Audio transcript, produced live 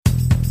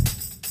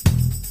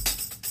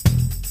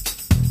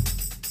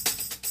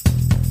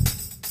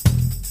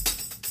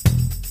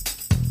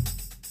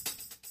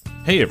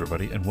Hey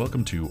everybody, and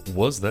welcome to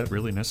Was That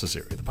Really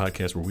Necessary? The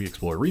podcast where we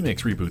explore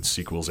remakes, reboots,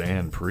 sequels,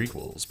 and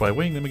prequels by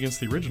weighing them against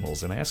the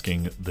originals and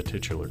asking the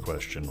titular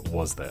question,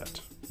 was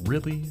that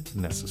really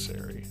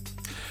necessary?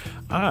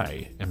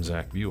 I am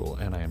Zach Buell,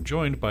 and I am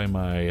joined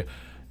by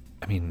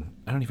I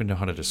don't even know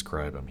how to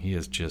describe him.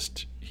 He's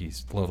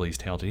lovely, he's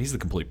talented, he's the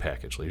complete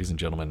package. Ladies and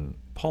gentlemen,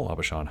 Paul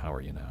Aubuchon, how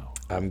are you now?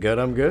 I'm good.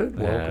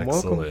 Welcome.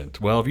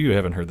 Excellent. Well, if you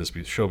haven't heard this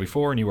show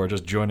before and you are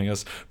just joining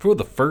us for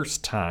the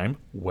first time,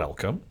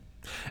 welcome.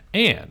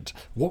 And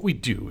what we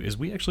do is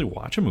we actually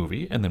watch a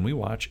movie and then we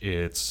watch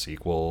its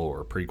sequel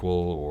or prequel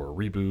or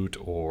reboot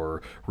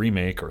or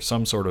remake or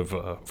some sort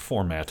of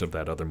format of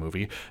that other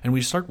movie, and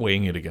we start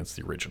weighing it against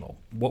the original.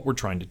 What we're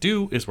trying to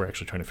do is we're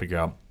actually trying to figure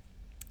out,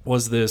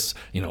 was this,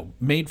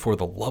 made for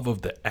the love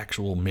of the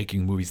actual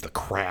making movies, the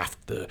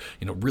craft,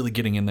 really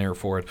getting in there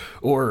for it?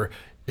 Or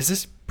is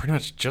this pretty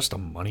much just a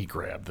money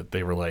grab that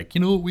they were like,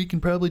 what we can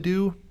probably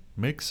do?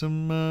 Make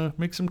some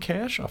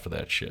cash off of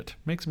that shit.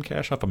 Make some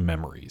cash off of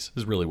memories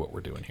is really what we're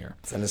doing here.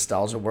 It's a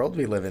nostalgia world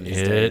we live in these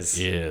days.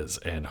 It is.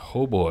 And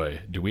oh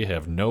boy, do we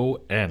have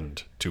no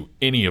end to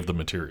any of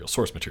the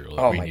source material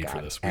that we need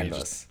for this.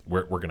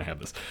 We're going to have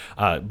this.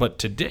 But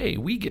today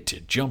we get to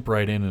jump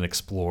right in and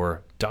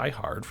explore Die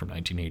Hard from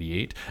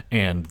 1988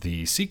 and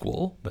the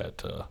sequel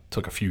that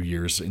took a few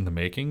years in the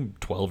making,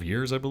 12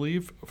 years, I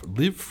believe,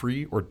 Live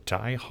Free or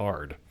Die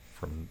Hard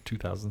from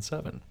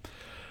 2007.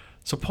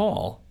 So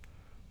Paul,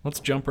 let's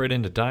jump right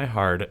into Die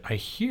Hard. I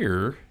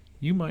hear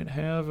you might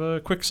have a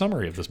quick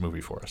summary of this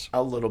movie for us.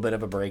 A little bit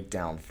of a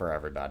breakdown for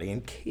everybody,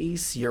 in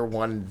case you're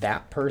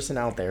that person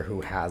out there who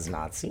has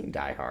not seen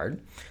Die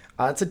Hard.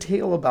 It's a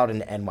tale about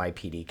an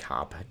NYPD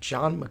cop,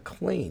 John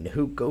McClane,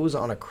 who goes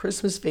on a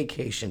Christmas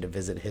vacation to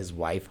visit his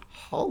wife,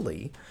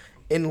 Holly,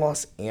 in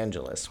Los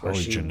Angeles.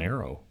 Holly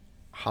Gennaro,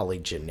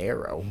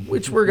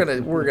 which we're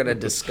gonna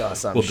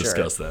discuss. We'll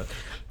discuss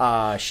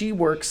that. She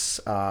works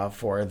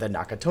for the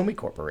Nakatomi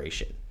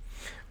Corporation.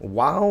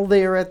 While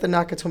they are at the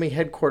Nakatomi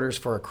headquarters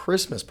for a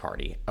Christmas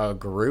party, a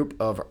group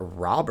of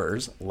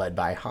robbers, led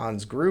by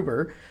Hans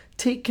Gruber,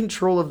 take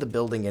control of the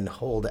building and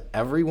hold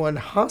everyone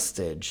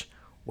hostage,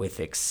 with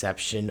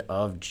exception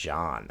of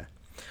John.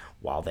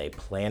 While they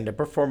plan to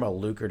perform a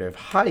lucrative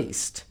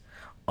heist,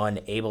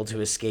 unable to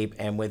escape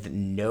and with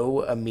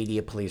no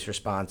immediate police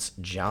response,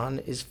 John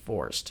is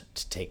forced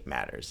to take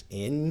matters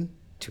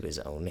into his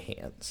own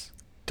hands.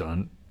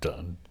 Dun,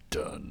 dun,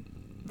 dun.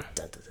 Dun,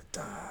 dun, dun,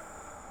 dun.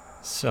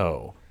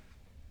 So,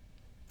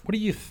 what do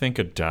you think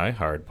of Die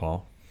Hard,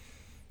 Paul?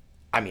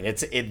 I mean,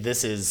 this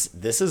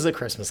is a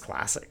Christmas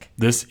classic.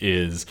 This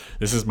is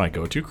my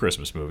go-to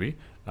Christmas movie.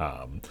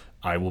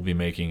 I will be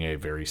making a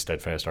very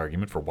steadfast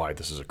argument for why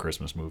this is a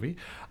Christmas movie.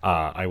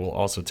 I will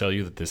also tell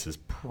you that this is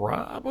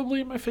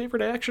probably my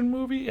favorite action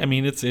movie. I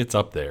mean, it's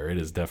up there. It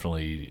is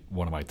definitely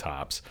one of my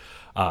tops.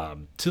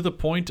 To the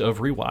point of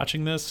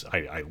rewatching this,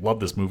 I love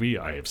this movie.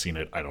 I have seen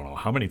it I don't know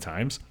how many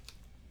times.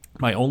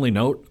 My only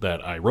note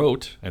that I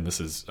wrote, and this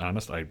is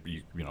honest,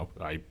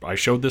 I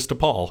showed this to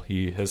Paul.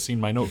 He has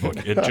seen my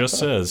notebook. It just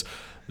says,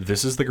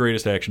 "This is the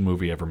greatest action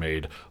movie ever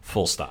made."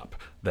 Full stop.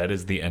 That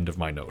is the end of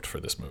my note for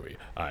this movie.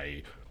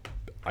 I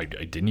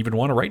didn't even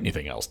want to write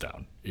anything else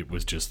down. It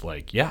was just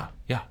like, yeah,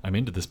 I'm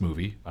into this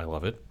movie. I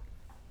love it.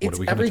 It's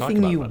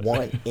everything you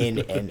want in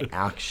an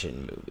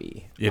action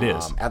movie. It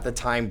is. At the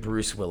time,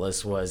 Bruce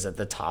Willis was at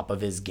the top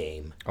of his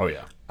game. Oh,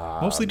 yeah.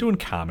 Mostly doing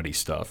comedy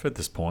stuff at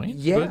this point.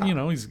 Yeah.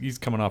 But, he's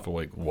coming off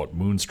of,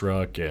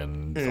 Moonstruck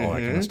and all that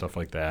kind of stuff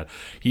like that.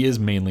 He is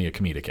mainly a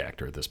comedic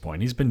actor at this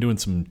point. He's been doing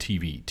some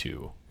TV,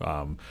 too.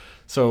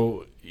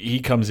 So he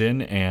comes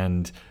in,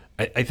 and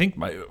I think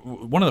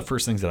one of the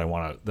first things that I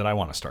want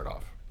to start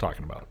off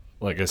talking about,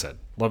 like I said,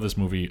 love this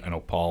movie. I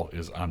know Paul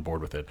is on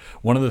board with it.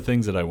 One of the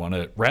things that I want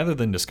to, rather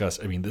than discuss,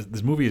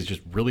 this movie is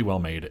just really well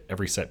made.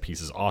 Every set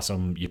piece is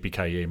awesome.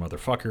 Yippee-ki-yay,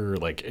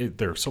 motherfucker.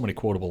 There are so many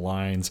quotable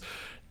lines.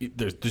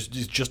 There's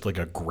just like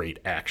a great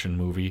action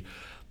movie.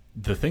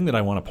 The thing that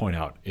I want to point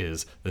out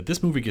is that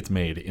this movie gets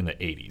made in the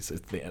 80s.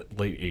 It's the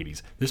late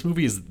 80s. This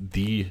movie is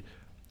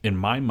in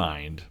my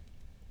mind,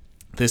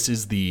 this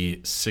is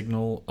the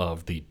signal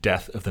of the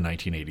death of the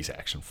 1980s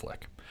action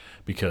flick.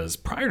 Because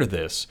prior to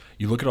this,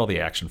 you look at all the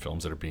action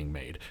films that are being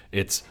made.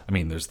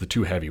 There's the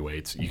two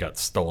heavyweights. You got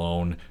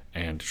Stallone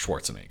and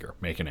Schwarzenegger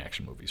making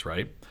action movies,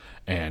 right?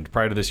 And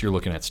prior to this, you're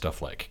looking at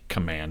stuff like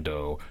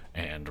Commando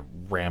and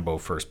Rambo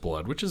First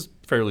Blood, which is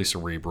fairly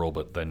cerebral.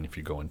 But then if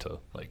you go into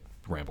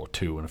Rambo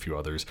 2 and a few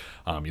others,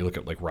 you look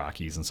at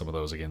Rockies and some of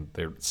those, again,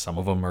 some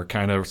of them are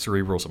kind of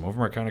cerebral, some of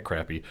them are kind of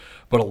crappy.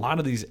 But a lot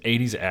of these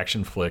 80s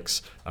action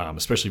flicks,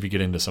 especially if you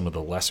get into some of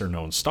the lesser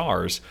known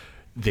stars,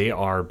 they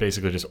are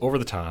basically just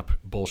over-the-top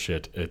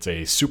bullshit. It's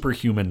a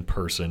superhuman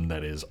person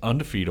that is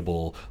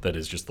undefeatable, that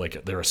is just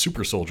they're a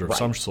super soldier of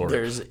some sort.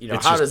 There's,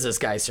 how does this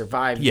guy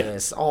survive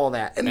this, all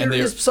that. And there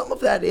is some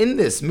of that in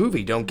this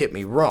movie, don't get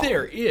me wrong.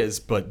 There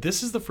is, but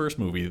this is the first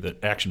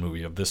action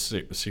movie of this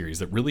series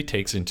that really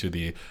takes into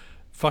the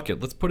fuck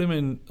it, let's put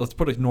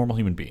a normal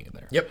human being in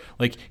there. Yep.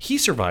 Like, he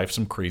survived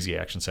some crazy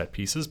action set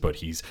pieces, but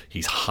he's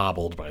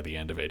hobbled by the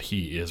end of it.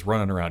 He is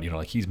running around,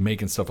 like he's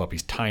making stuff up.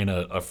 He's tying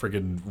a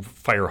friggin'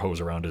 fire hose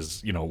around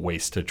his,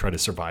 waist to try to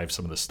survive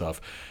some of this stuff.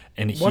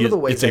 And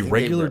it's a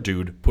regular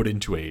dude put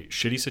into a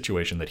shitty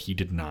situation that he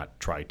did not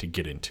try to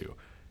get into.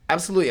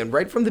 Absolutely. And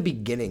right from the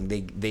beginning,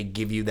 they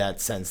give you that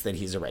sense that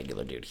he's a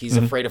regular dude. He's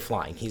afraid of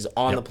flying. He's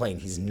on the plane.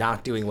 He's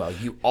not doing well.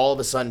 You all of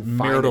a sudden find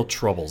marital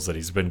troubles that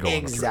he's been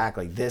going through.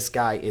 Exactly. This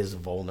guy is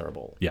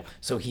vulnerable. Yeah.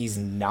 So he's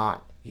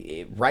not.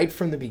 Right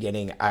from the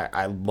beginning,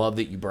 I love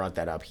that you brought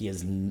that up. He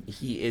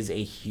is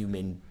a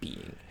human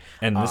being.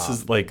 And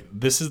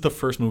this is the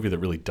first movie that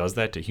really does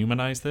that, to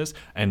humanize this.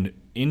 And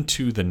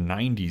into the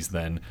 90s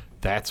then,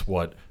 that's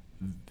what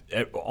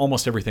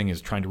almost everything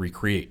is trying to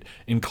recreate,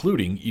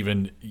 including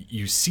even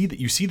you see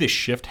this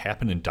shift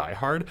happen in Die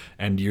Hard,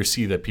 and you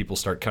see that people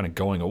start kind of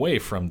going away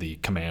from the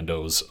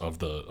commandos of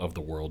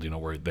the world,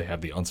 where they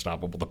have the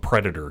the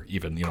Predator,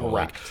 even,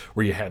 like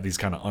where you have these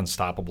kind of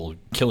unstoppable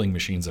killing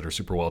machines that are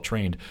super well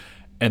trained.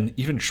 And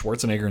even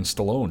Schwarzenegger and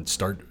Stallone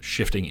start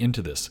shifting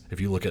into this. If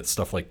you look at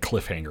stuff like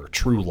Cliffhanger,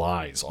 True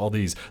Lies, all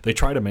these, they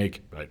try to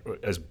make,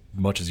 as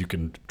much as you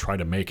can try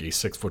to make a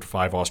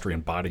 6'5"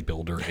 Austrian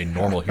bodybuilder a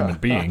normal human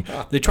being,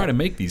 they try to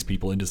make these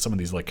people into some of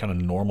these like kind of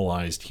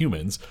normalized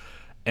humans.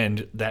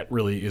 And that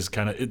really is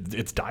kind of,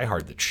 it's Die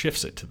Hard that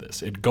shifts it to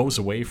this. It goes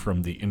away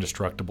from the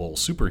indestructible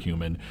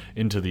superhuman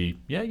into the,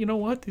 you know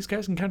what, these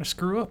guys can kind of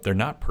screw up. They're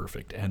not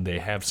perfect, and they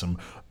have some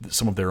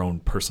of their own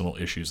personal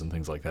issues and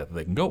things like that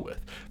they can go with.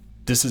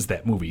 This is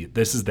that movie.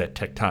 This is that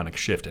tectonic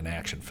shift in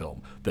action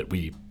film that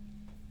we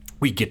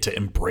get to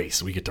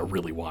embrace. We get to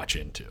really watch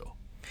into.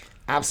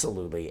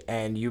 Absolutely.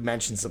 And you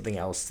mentioned something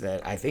else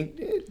that I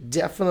think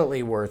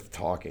definitely worth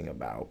talking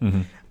about.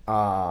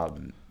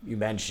 Mm-hmm. You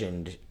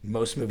mentioned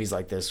most movies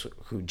like this,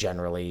 who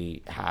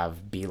generally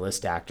have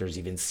B-list actors,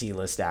 even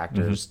C-list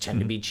actors, tend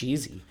to be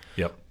cheesy.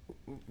 Yep.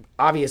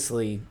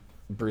 Obviously,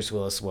 Bruce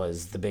Willis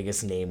was the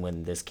biggest name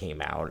when this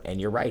came out. And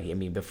you're right. I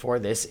mean, before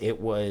this, it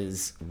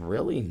was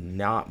really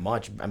not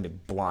much. I mean,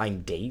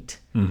 Blind Date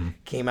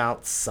came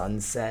out,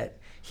 Sunset.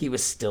 He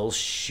was still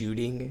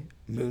shooting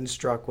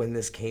Moonstruck when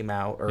this came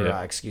out, or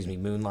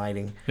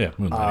Moonlighting. Yeah,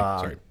 Moonlighting.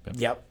 Sorry.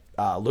 Yep.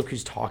 Look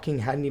Who's Talking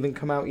hadn't even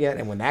come out yet.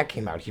 And when that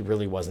came out, he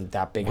really wasn't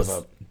that big of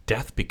a...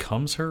 Death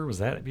Becomes Her? Was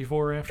that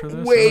before or after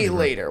this? Way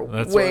later.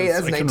 That's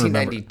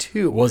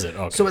 1992. Was it?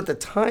 Okay. So at the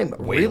time,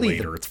 way really...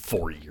 later. It's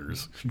 4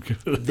 years.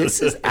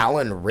 This is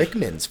Alan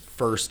Rickman's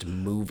first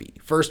movie.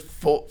 First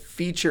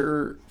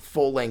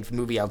full-length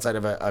movie outside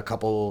of a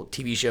couple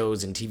TV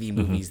shows and TV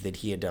movies that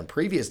he had done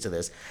previous to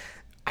this.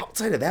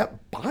 Outside of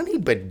that, Bonnie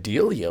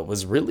Bedelia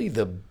was really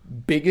the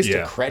biggest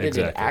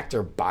accredited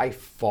actor by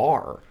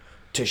far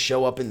to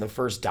show up in the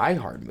first Die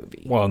Hard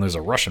movie. Well, and there's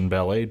a Russian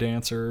ballet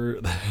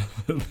dancer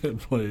that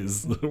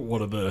plays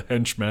one of the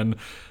henchmen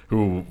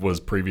who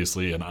was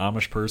previously an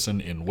Amish person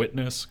in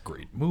Witness.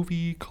 Great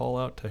movie. Call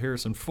out to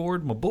Harrison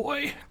Ford, my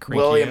boy.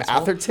 William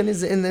Atherton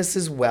is in this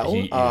as well.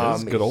 He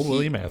is. Good old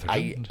William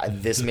Atherton.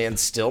 This man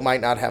still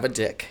might not have a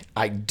dick.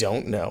 I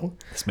don't know.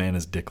 This man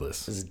is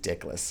dickless. This is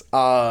dickless.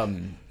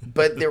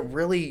 But they're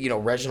really,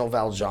 Reginald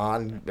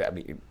Valjean, I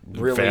mean,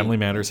 really... Family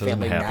Matters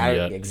hasn't happened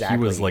yet. Exactly.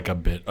 He was like a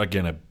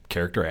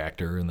character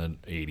actor in the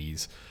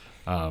 80s.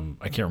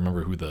 I can't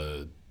remember who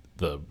the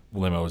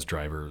limo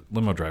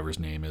driver's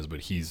name is, but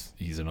he's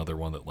another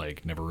one that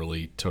like never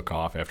really took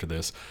off after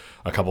this.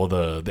 A couple of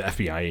the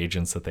FBI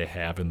agents that they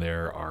have in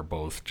there are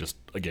both just,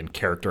 again,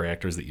 character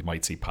actors that you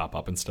might see pop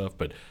up and stuff.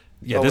 But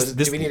yeah,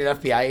 do we need an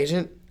FBI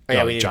agent? Oh,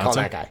 yeah, we need to call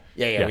that guy.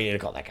 Yeah, we need to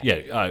call that guy.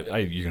 Yeah,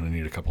 you're going to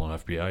need a couple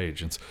of FBI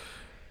agents.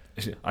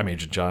 I'm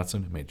Agent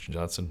Johnson.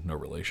 No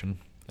relation.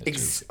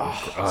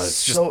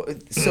 So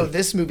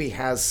this movie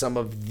has some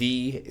of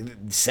the,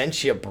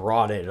 since you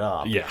brought it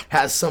up,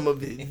 has some of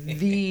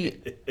the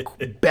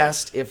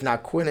best, if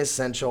not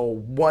quintessential,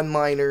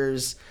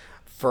 one-liners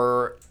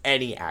for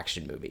any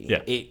action movie.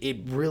 Yeah.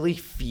 It really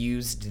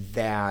fused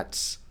that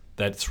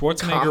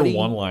Schwarzenegger comedy.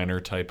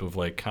 One-liner type of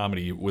like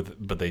comedy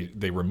but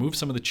they remove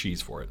some of the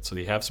cheese for it. So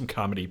they have some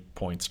comedy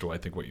points to I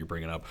think what you're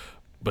bringing up.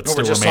 But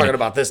we're just talking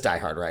about this Die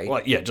Hard, right?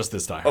 Well, yeah, just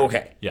this Die Hard.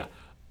 Okay. Yeah.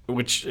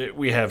 Which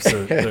we have,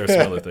 so there are some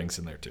other things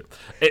in there too.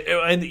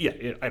 And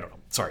I don't know.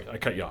 Sorry, I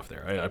cut you off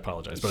there. I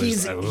apologize. But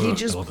he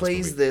just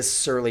plays this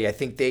surly. I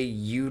think they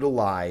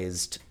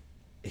utilized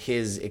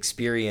his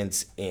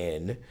experience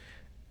in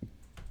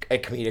a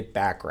comedic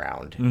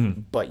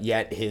background, but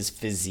yet his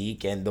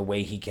physique and the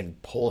way he can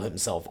pull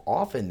himself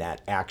off in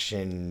that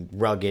action,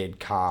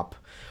 rugged cop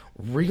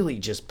really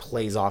just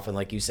plays off, and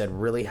like you said,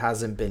 really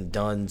hasn't been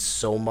done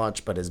so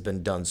much, but has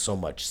been done so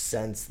much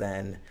since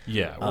then.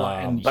 Yeah,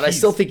 well, but I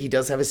still think he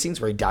does have his scenes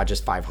where he dodges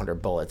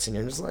 500 bullets, and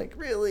you're just like,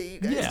 really, you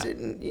guys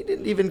didn't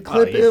even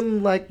clip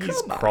him? Like,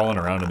 he's crawling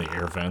around in the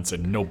air vents,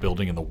 and no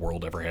building in the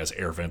world ever has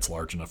air vents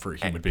large enough for a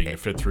human being to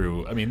fit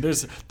through. I mean,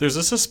 there's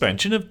a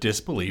suspension of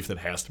disbelief that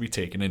has to be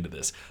taken into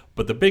this.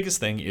 But the biggest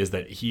thing is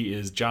that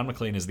John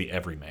McClane is the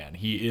everyman.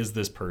 He is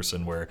this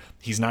person where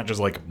he's not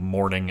just like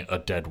mourning a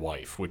dead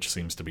wife, which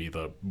seems to be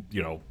the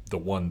the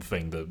one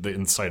thing, the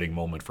inciting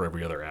moment for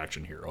every other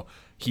action hero.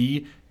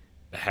 He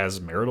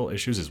has marital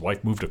issues. His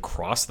wife moved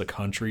across the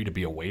country to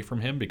be away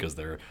from him because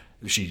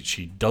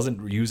she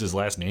doesn't use his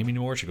last name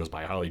anymore. She goes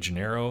by Holly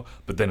Gennaro.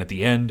 But then at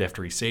the end,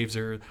 after he saves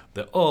her,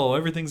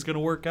 everything's gonna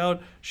work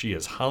out. She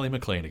is Holly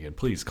McClane again.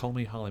 Please call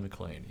me Holly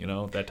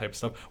McClane. That type of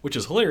stuff, which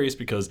is hilarious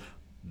because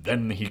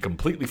then he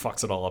completely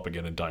fucks it all up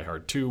again in Die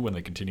Hard 2 when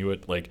they continue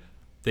it. Like,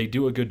 they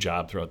do a good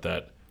job throughout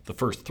the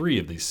first 3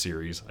 of these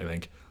series. I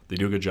think they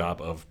do a good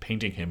job of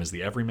painting him as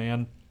the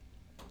everyman.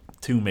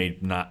 2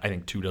 I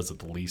think 2 does it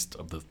the least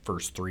of the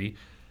first 3,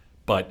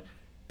 but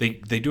they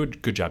do a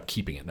good job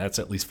keeping it. That's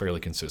at least fairly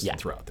consistent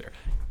throughout there.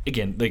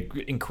 Again,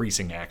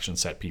 increasing action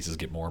set pieces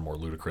get more and more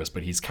ludicrous,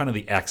 but he's kind of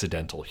the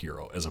accidental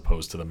hero as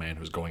opposed to the man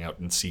who's going out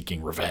and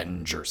seeking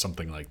revenge or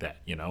something like that,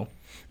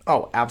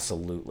 Oh,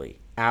 absolutely.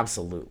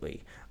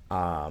 Absolutely.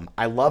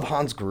 I love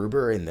Hans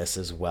Gruber in this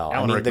as well.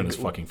 Alan Rickman is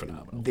fucking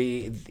phenomenal.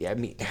 He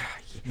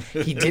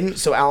didn't.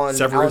 So Alan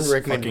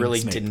Rickman really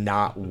Snape. did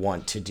not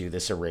want to do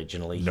this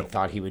originally. He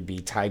thought he would be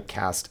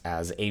typecast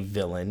as a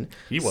villain.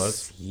 He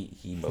was.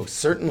 He most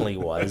certainly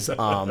was.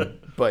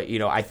 But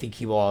I think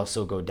he will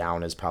also go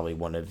down as probably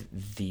one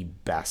of the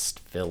best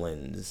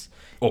villains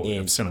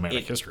in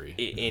cinematic history.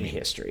 In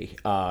history,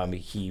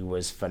 he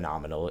was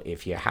phenomenal.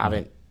 If you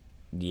haven't,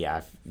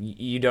 if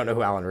you don't know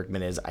who Alan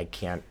Rickman is, I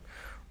can't.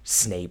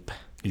 Snape.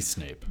 He's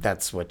Snape.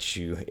 That's what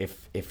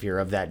if you're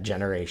of that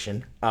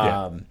generation.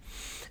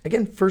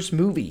 Again, first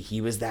movie,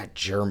 he was that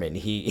German.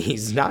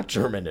 He's not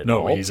German at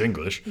all. No, he's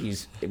English.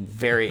 He's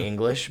very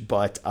English,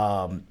 but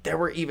there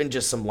were even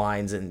just some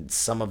lines and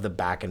some of the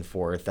back and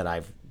forth that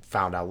I've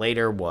found out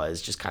later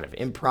was just kind of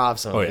improv,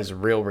 some of his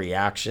real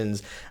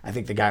reactions. I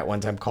think the guy at one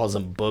time calls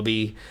him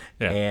Booby,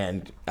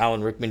 and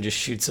Alan Rickman just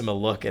shoots him a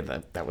look,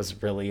 and that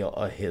was really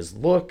his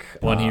look.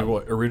 Well, he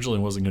originally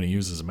wasn't going to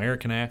use his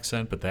American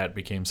accent, but that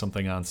became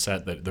something on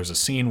set. That there's a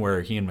scene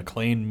where he and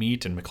McClane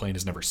meet, and McClane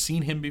has never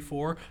seen him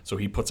before, so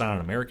he puts on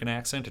an American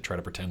accent to try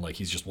to pretend like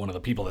he's just one of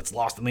the people that's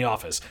lost in the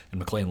office, and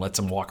McClane lets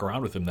him walk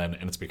around with him then,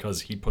 and it's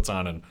because he puts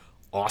on an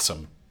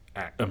awesome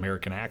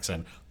American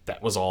accent.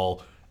 That was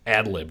all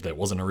ad-lib. That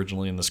wasn't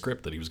originally in the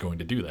script that he was going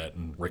to do that,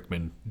 and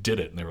Rickman did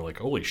it, and they were like,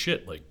 holy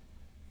shit, like,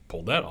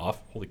 pulled that off,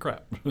 holy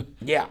crap.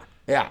 yeah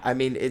I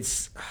mean,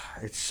 it's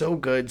so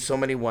good, so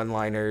many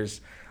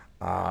one-liners.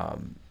 I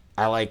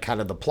like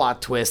kind of the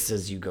plot twists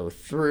as you go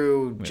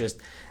through,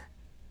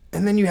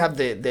 and then you have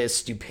the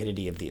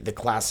stupidity of the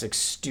classic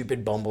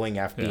stupid bumbling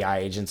FBI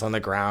agents on the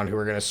ground who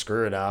are going to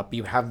screw it up.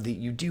 You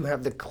do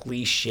have the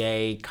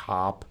cliche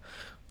cop,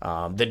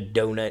 the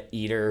donut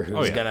eater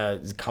who's gonna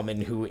come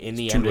in, who in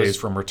the end 2 days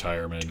from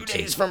retirement. 2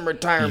 days from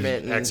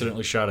retirement. He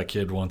accidentally shot a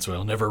kid once, so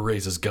he'll never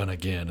raise his gun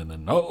again. And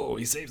then,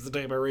 he saves the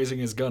day by raising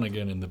his gun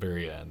again in the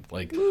very end.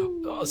 Like,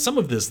 some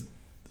of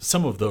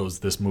those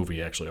this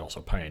movie actually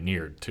also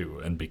pioneered too,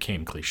 and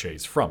became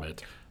cliches from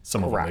it.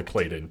 Some of them they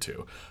played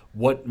into.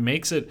 What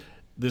makes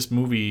this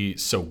movie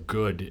so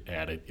good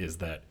at it is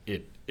that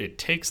it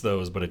takes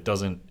those, but it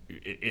doesn't.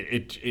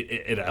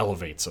 It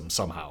elevates them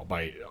somehow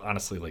by,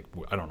 honestly, like,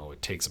 I don't know.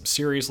 It takes them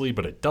seriously,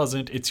 but it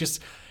doesn't. It's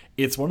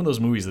one of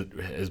those movies that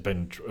has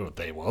been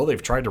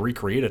they've tried to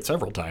recreate it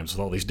several times with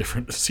all these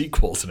different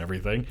sequels and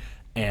everything,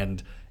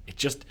 and it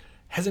just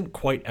hasn't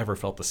quite ever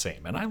felt the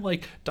same. And I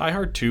like Die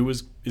Hard 2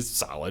 is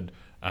solid,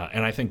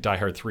 and I think Die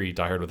Hard 3,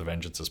 Die Hard with a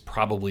Vengeance, is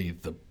probably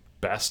the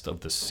best of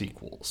the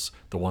sequels.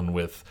 The one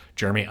with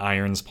Jeremy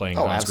Irons playing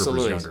Hans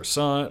Gruber's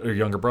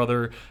younger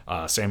brother,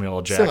 Samuel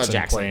L.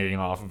 Jackson playing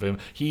off of him.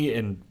 He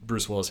and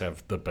Bruce Willis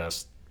have the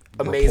best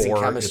amazing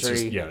rapport.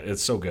 chemistry.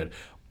 It's so good.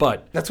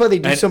 But that's why they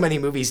do so many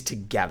movies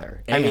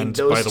together. I mean,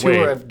 those two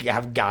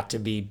have got to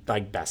be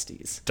like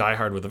besties. Die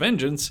Hard with a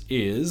Vengeance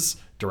is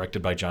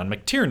directed by John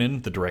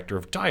McTiernan, the director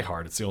of Die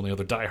Hard. It's the only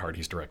other Die Hard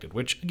he's directed,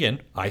 which, again,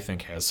 I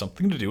think has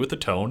something to do with the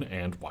tone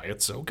and why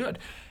it's so good.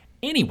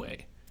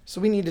 Anyway, so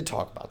we need to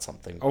talk about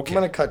something. Okay. I'm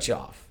going to cut you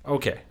off.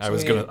 Okay.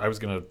 So I was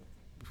gonna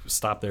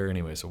stop there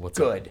anyway. So what's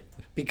good?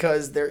 Up?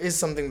 Because there is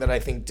something that I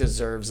think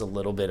deserves a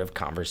little bit of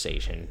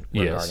conversation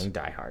regarding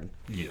Die Hard.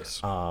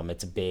 Yes.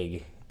 It's a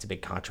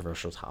big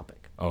controversial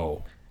topic.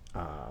 Oh.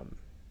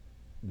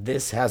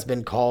 This has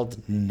been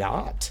called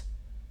not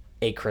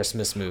a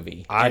Christmas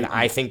movie, and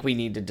I think we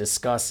need to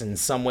discuss in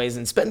some ways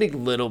and spend a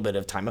little bit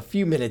of time, a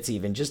few minutes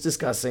even, just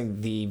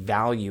discussing the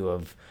value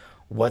of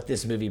what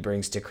this movie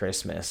brings to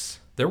Christmas.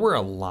 There were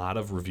a lot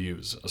of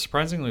reviews, a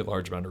surprisingly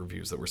large amount of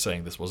reviews that were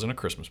saying this wasn't a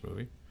Christmas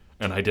movie.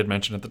 And I did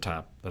mention at the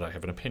top that I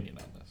have an opinion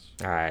on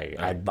this.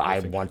 I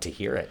want to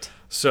hear it.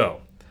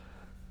 So,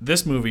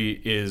 this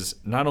movie is,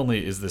 not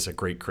only is this a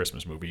great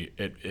Christmas movie,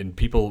 and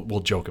people will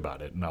joke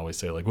about it and always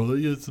say, like, well,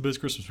 yeah, it's the best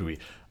Christmas movie.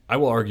 I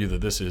will argue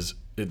that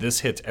this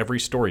hits every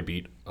story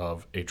beat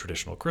of a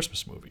traditional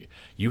Christmas movie.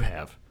 You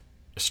have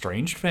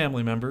estranged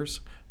family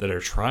members that are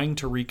trying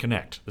to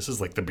reconnect. This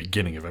is like the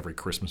beginning of every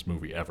Christmas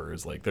movie ever,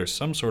 is like there's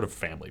some sort of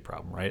family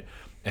problem, right?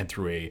 And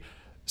through a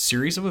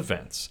series of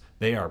events,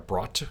 they are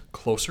brought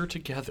closer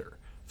together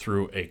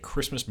through a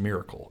Christmas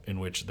miracle in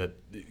which that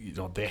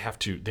they have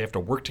to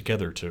work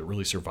together to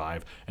really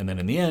survive, and then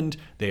in the end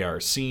they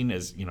are seen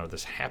as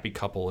this happy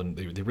couple, and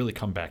they really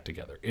come back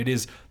together. It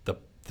is the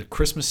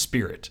Christmas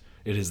spirit.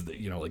 It is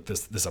like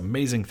this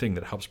amazing thing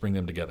that helps bring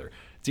them together.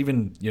 It's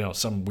even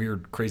some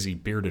weird crazy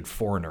bearded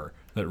foreigner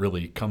that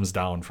really comes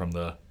down from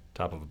the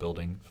top of a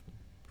building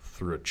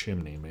through a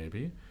chimney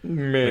maybe.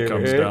 It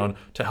comes down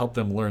to help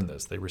them learn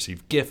this. They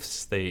receive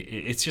gifts.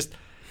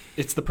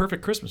 It's the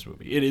perfect Christmas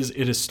movie. It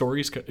is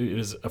stories. It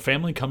is a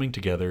family coming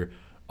together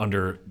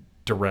under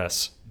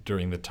duress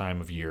during the time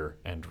of year,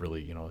 and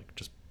really,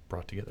 just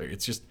brought together.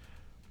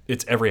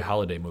 It's every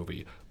holiday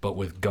movie, but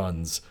with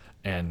guns.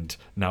 And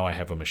now I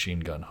have a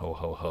machine gun. Ho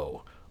ho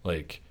ho!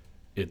 Like,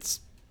 it's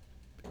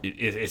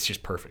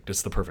just perfect.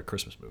 It's the perfect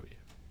Christmas movie.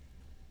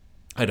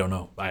 I don't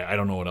know. I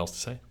don't know what else to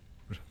say.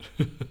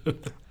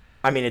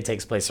 I mean, it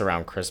takes place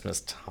around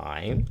Christmas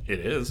time. It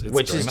is.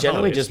 Which is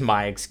generally just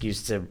my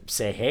excuse to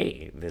say,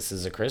 hey, this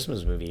is a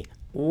Christmas movie.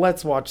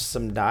 Let's watch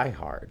some Die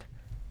Hard.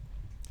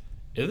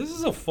 Yeah, this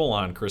is a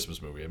full-on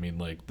Christmas movie. I mean,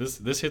 like,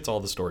 this hits all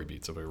the story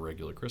beats of a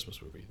regular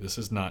Christmas movie. This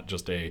is not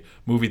just a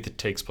movie that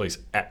takes place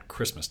at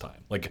Christmas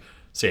time, like,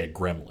 say, a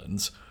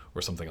Gremlins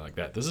or something like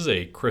that. This is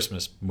a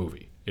Christmas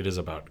movie. It is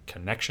about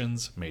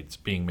connections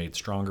being made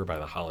stronger by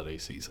the holiday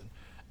season,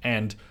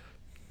 and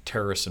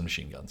terrorists and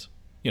machine guns.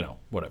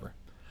 Whatever.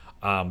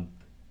 I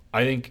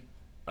think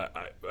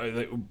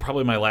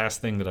probably my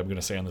last thing that I'm going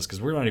to say on this,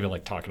 because we're not even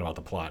like talking about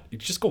the plot. You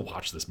just go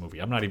watch this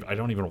movie. I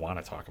don't even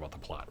want to talk about the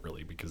plot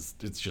really, because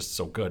it's just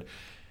so good.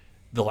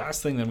 The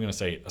last thing that I'm going to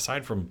say,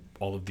 aside from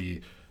all of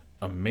the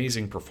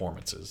amazing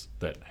performances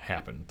that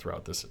happen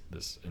throughout this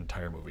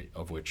entire movie,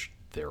 of which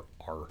there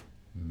are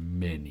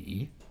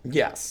many.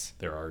 Yes,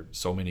 there are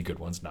so many good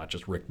ones. Not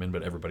just Rickman,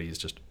 but everybody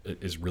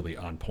is really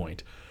on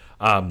point.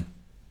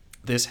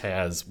 This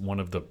has one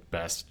of the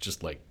best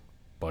just like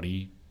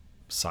buddy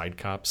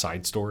cop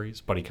side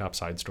stories,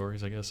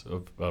 I guess,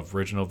 of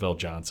Reginald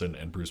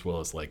VelJohnson and Bruce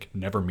Willis, like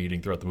never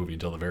meeting throughout the movie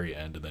until the very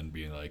end, and then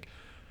being like,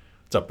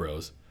 "What's up,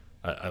 bros?"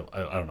 I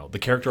don't know. The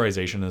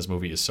characterization in this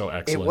movie is so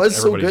excellent. It was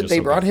so good. They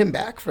brought him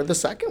back for the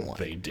second one.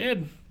 They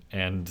did,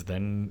 and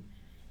then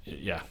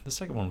the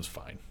second one was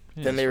fine.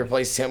 Then they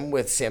replaced him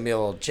with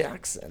Samuel L.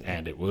 Jackson,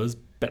 and it was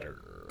better.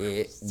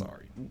 It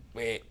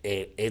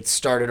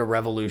started a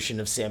revolution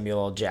of Samuel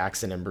L.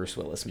 Jackson and Bruce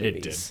Willis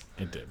movies.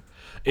 It did.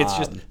 It's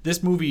just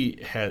this movie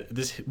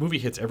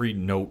hits every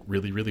note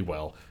really, really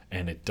well,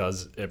 and it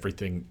does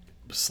everything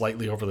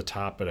slightly over the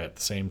top, but at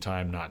the same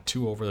time not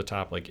too over the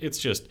top. Like, it's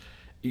just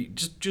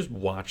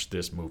watch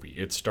this movie.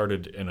 It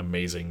started an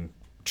amazing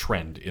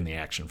trend in the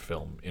action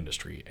film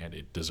industry, and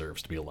it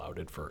deserves to be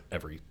lauded for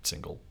every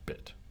single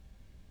bit.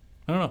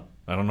 I don't know.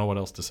 I don't know what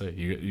else to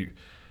say.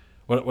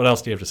 What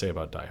else do you have to say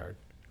about Die Hard?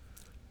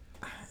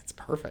 It's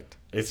perfect.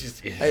 It's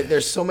just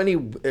there's so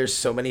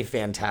many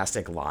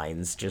fantastic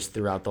lines just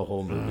throughout the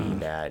whole movie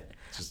that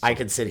I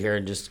could sit here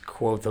and just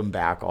quote them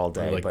back all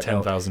day. Like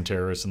 10,000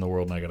 terrorists in the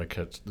world, and I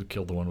gotta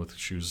kill the one with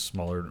shoes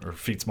smaller or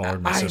feet smaller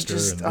than my sister.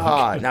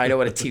 Now I know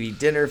what a TV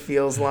dinner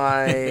feels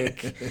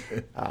like.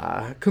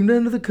 Come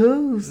down to the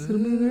coast. I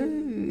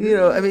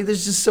mean,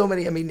 there's just so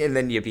many. I mean, and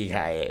then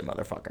yippee-ki-yay,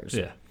 motherfuckers.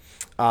 Yeah.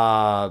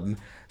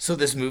 So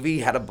this movie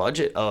had a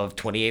budget of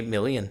 $28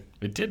 million.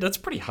 It did. That's a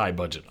pretty high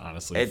budget,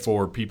 honestly,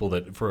 for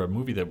a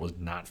movie that was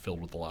not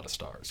filled with a lot of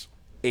stars.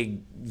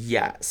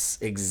 Yes,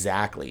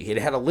 exactly. It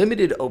had a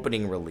limited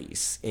opening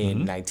release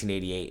in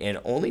 1988 and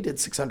only did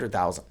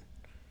 600,000.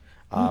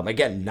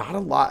 Again, not a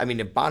lot. I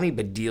mean, if Bonnie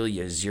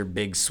Bedelia's your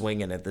big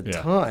swinging at the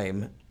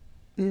time,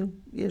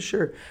 yeah,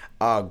 sure.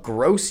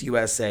 Gross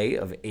USA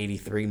of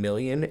 83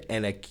 million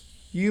and a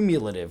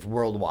cumulative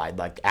worldwide,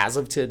 like as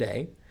of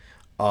today,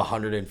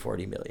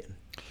 140 million.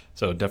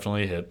 So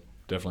definitely a hit.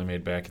 Definitely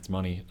made back its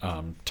money.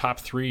 Top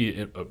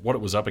three, what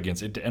it was up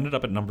against, it ended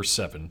up at number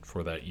 7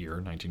 for that year,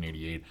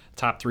 1988.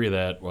 Top three of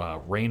that,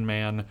 Rain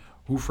Man,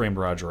 Who Framed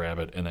Roger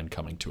Rabbit, and then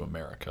Coming to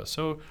America.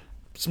 So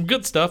some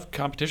good stuff,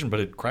 competition, but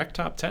it cracked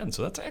top 10.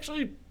 So that's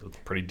actually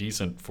pretty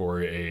decent for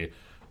an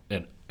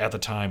at the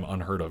time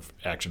unheard of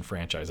action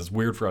franchise. It's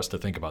weird for us to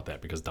think about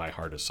that because Die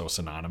Hard is so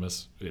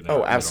synonymous.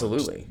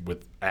 Absolutely.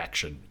 With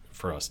action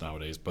for us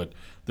nowadays. But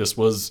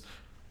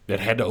it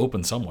had to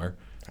open somewhere.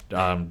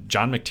 John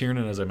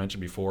McTiernan, as I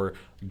mentioned before,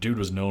 dude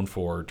was known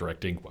for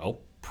directing,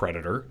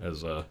 Predator,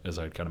 as I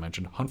kind of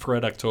mentioned, Hunt for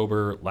Red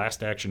October,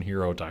 Last Action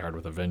Hero, Die Hard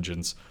with a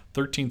Vengeance,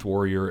 13th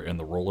Warrior, and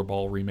the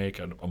Rollerball remake,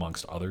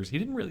 amongst others. He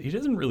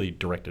doesn't really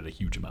directed a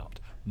huge amount.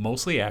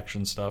 Mostly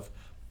action stuff,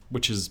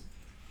 which is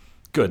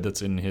good.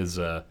 That's in his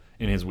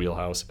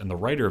wheelhouse. And the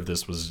writer of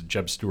this was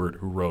Jeb Stewart,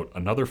 who wrote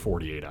Another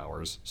 48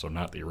 Hours, so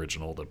not the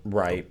original, the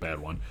bad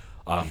one.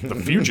 The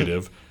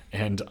Fugitive,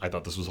 and I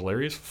thought this was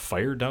hilarious.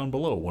 Fire Down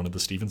Below, one of the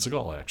Steven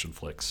Seagal action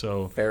flicks.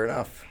 So fair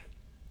enough.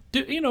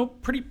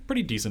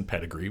 Pretty decent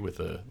pedigree with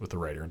the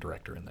writer and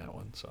director in that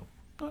one. So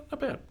not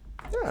bad.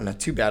 Yeah, not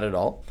too bad at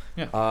all.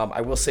 Yeah.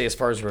 I will say, as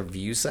far as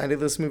review side of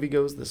this movie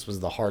goes, this was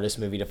the hardest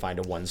movie to find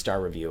a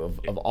 1-star review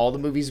of all the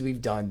movies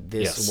we've done.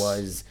 This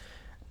was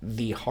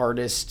the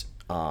hardest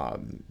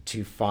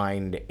to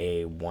find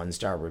a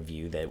 1-star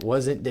review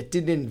that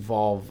didn't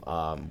involve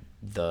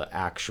the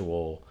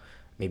actual,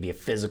 maybe a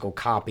physical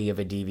copy of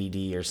a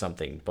DVD or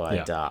something.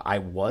 But Yeah. I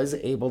was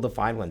able to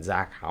find one.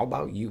 Zach, how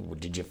about you?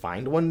 Did you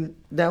find one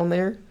down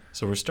there?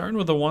 So we're starting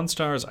with the 1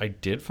 stars. I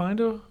did find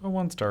a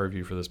 1-star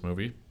review for this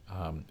movie.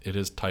 It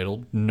is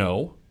titled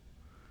No,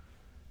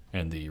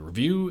 and the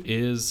review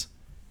is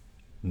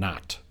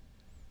not.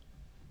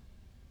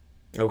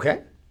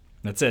 Okay.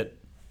 That's it.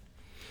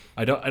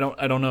 I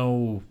don't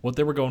know what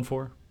they were going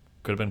for.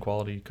 Could have been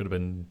quality. Could have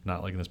been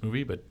not liking this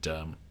movie, but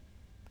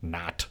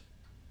not.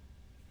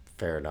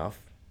 Fair enough.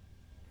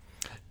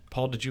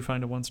 Paul, did you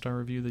find a 1-star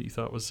review that you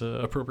thought was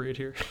appropriate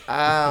here?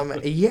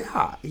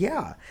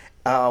 Yeah.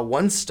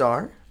 1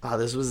 star.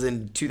 This was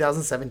in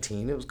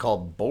 2017. It was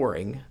called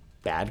Boring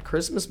Bad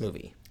Christmas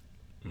Movie.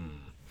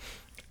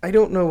 I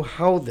don't know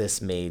how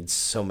this made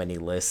so many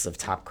lists of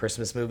top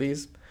Christmas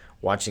movies.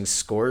 Watching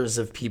scores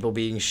of people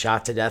being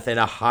shot to death in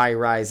a high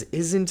rise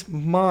isn't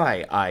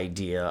my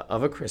idea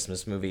of a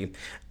Christmas movie,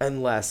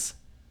 unless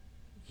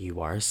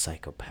you are a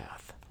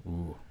psychopath.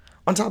 Ooh.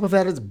 On top of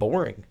that, it's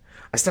boring.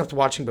 I stopped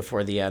watching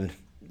before the end.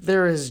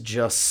 There is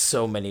just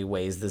so many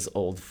ways this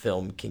old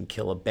film can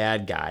kill a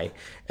bad guy,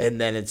 and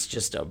then it's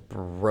just a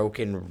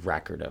broken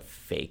record of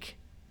fake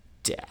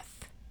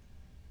death.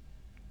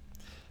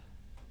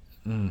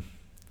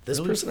 This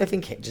person, I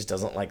think, just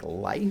doesn't like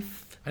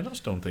life. I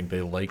just don't think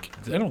they like.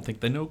 I don't think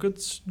they know good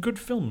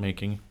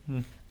filmmaking.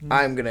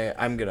 I'm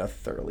gonna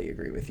thoroughly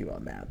agree with you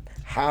on that.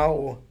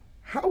 How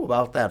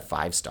about that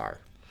 5-star?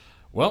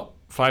 Well,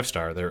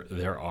 5-star.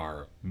 There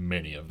are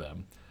many of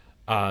them.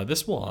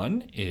 This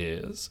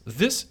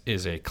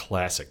is a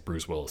classic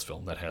Bruce Willis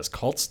film that has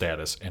cult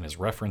status and is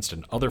referenced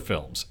in other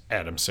films.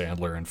 Adam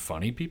Sandler in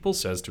Funny People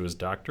says to his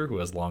doctor, who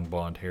has long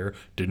blonde hair,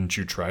 "Didn't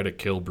you try to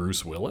kill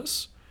Bruce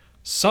Willis?"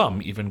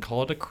 Some even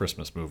call it a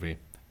Christmas movie.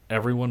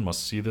 Everyone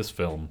must see this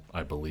film.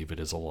 I believe it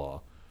is a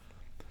law.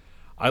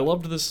 I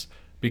loved this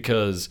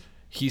because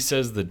he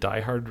says that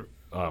Die Hard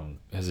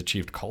has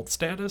achieved cult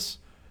status.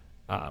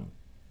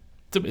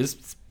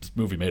 This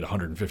movie made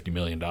 $150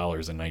 million in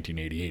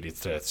 1988.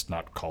 It's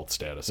not cult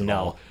status at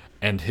all.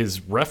 And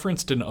his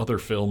referenced in other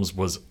films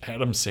was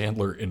Adam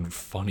Sandler in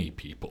Funny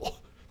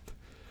People.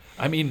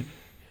 I mean,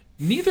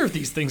 neither of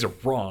these things are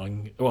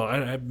wrong.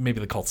 Well,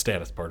 maybe the cult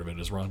status part of it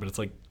is wrong, but it's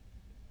like,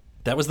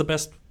 that was the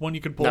best one you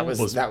could pull? That was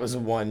the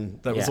one.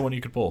 That was the one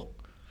you could pull.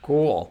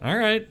 Cool. All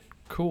right,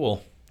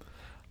 cool.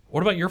 What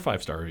about your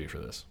 5-star review for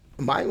this?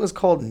 Mine was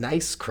called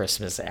Nice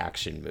Christmas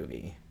Action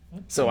Movie.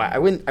 So I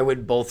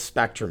went both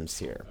spectrums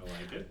here. I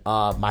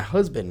like it. My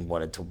husband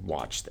wanted to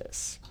watch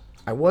this.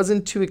 I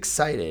wasn't too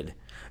excited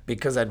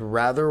because I'd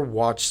rather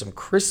watch some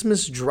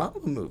Christmas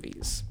drama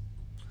movies.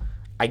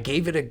 I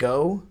gave it a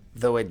go,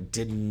 though it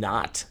did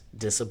not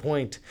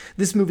disappoint.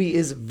 This movie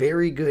is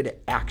very good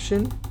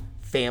action,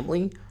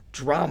 family,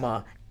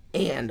 drama,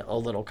 and a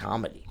little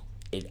comedy.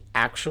 It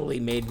actually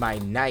made my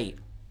night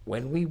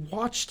when we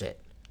watched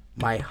it.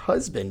 My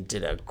husband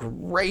did a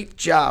great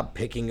job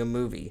picking a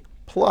movie.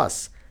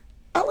 Plus,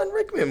 Alan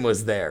Rickman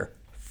was there.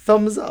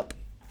 Thumbs up.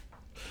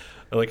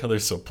 I like how they're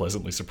so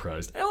pleasantly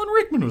surprised. Alan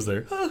Rickman was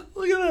there. Huh,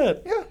 look at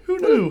that. Yeah. Who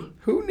knew?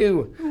 Who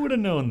knew? Who would have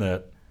known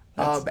that?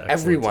 That's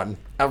excellent.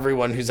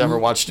 Everyone who's ever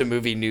watched a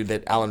movie knew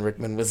that Alan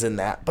Rickman was in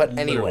that. But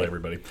Literally anyway,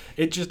 everybody.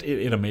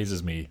 It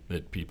amazes me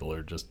that people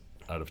are just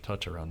out of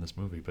touch around this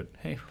movie. But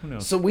hey, who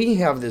knows? so we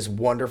have this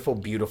wonderful,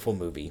 beautiful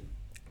movie.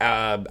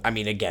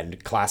 Again,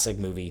 classic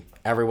movie.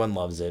 Everyone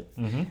loves it.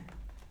 Mm-hmm.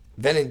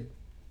 Then,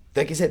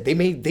 like I said, they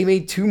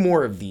made 2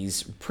 more of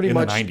these pretty In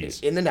the much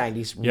 90s. in the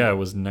 90s. Yeah, it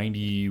was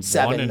 91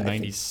 7, and I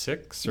think.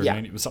 96 or Yeah.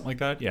 90, something like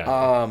that.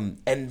 Yeah.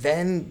 And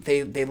then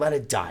they let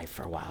it die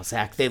for a while,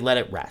 Zach. They let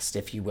it rest,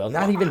 if you will.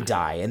 Not even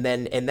die. And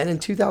then in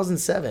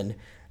 2007,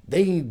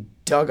 they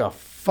dug a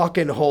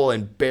fucking hole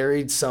and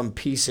buried some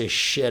piece of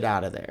shit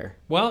out of there.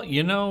 Well,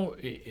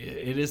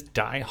 it is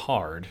Die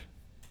Hard,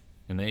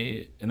 and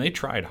they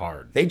tried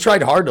hard. They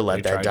tried hard to let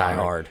They that tried die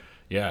hard.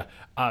 Yeah.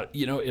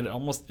 It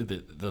almost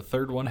the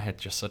third one had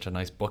just such a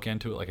nice bookend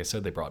to it. Like I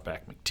said, they brought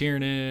back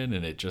McTiernan,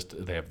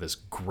 and they have this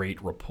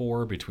great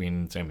rapport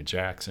between Samuel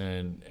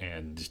Jackson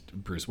and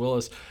Bruce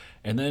Willis.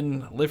 And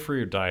then Live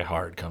Free or Die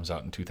Hard comes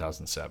out in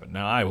 2007.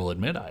 Now, I will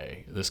admit,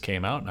 this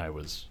came out and I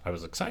was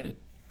excited.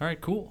 All right,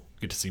 cool.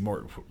 Good to see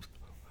more.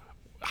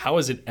 How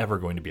is it ever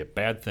going to be a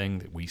bad thing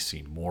that we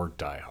see more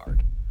Die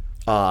Hard?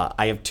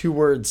 I have 2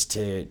 words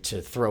to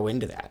throw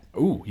into that.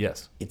 Ooh,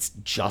 yes. It's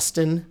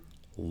Justin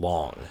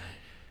Long.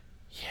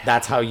 Yeah.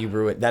 That's how you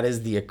ruin. That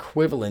is the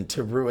equivalent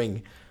to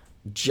ruining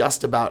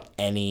just about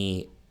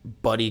any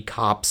buddy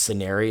cop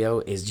scenario.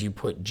 Is you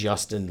put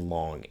Justin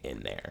Long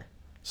in there.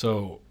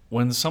 So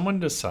when someone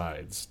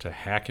decides to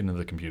hack into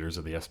the computers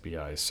of the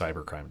FBI's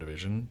cybercrime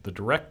division, the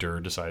director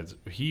decides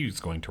he's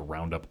going to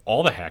round up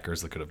all the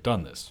hackers that could have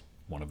done this,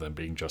 one of them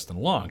being Justin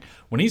Long.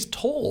 When he's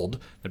told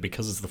that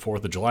because it's the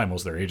 4th of July,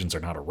 most of their agents are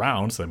not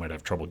around, so they might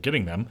have trouble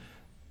getting them,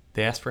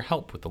 they ask for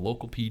help with the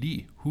local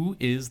PD. Who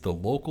is the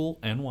local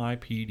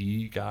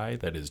NYPD guy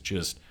that is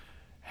just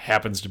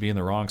happens to be in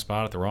the wrong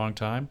spot at the wrong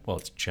time? Well,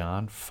 it's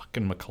John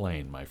fucking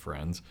McClane, my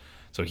friends.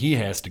 So he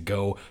has to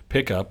go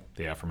pick up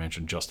the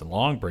aforementioned Justin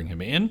Long, bring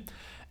him in,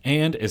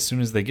 and as soon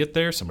as they get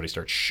there, somebody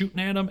starts shooting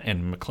at him,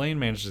 and McClane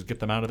manages to get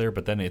them out of there,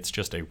 but then it's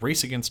just a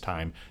race against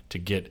time to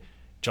get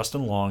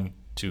Justin Long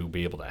to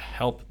be able to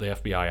help the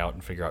FBI out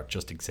and figure out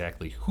just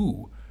exactly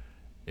who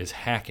is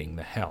hacking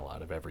the hell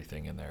out of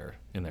everything in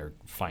their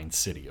fine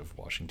city of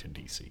Washington,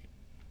 D.C.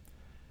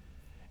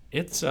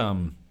 It's I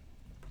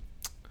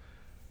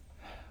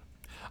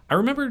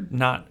remember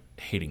not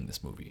hating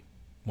this movie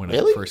when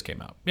Really? it first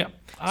came out. Yeah.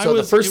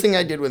 The first thing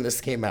I did when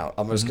this came out,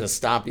 I'm just going to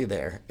stop you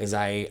there, is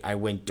I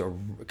went to,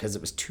 because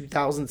it was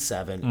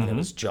 2007 and it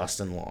was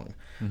Justin Long.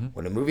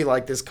 When a movie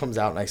like this comes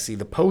out and I see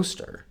the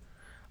poster,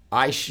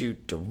 I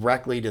shoot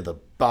directly to the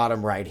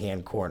bottom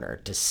right-hand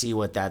corner to see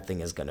what that thing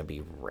is going to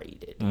be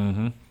rated.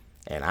 And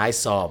I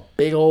saw a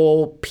big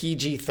old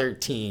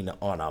PG-13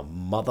 on a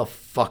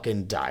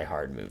motherfucking Die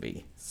Hard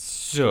movie.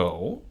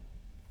 So,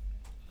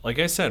 like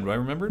I said, I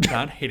remember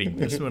not hating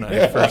this when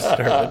I first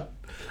started.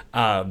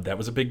 That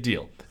was a big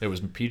deal. It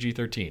was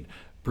PG-13.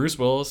 Bruce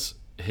Willis,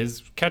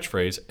 his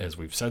catchphrase, as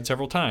we've said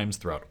several times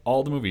throughout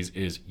all the movies,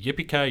 is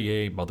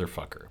yippee-ki-yay,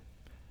 motherfucker.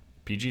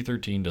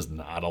 PG-13 does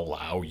not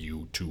allow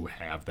you to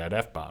have that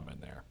F-bomb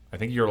in there. I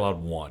think you're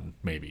allowed one,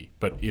 maybe.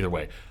 But either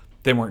way,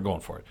 they weren't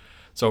going for it.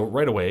 So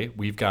right away,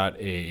 we've got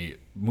a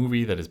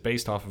movie that is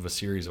based off of a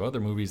series of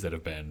other movies that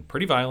have been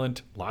pretty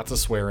violent, lots of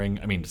swearing.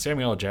 I mean,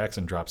 Samuel L.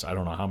 Jackson drops I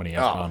don't know how many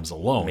F-bombs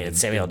alone. I mean, it's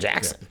Samuel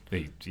Jackson.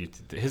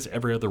 His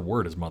every other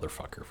word is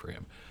motherfucker for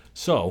him.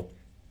 So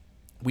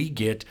we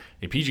get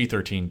a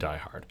PG-13 Die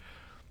Hard.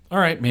 All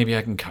right, maybe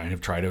I can kind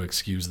of try to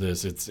excuse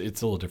this. It's a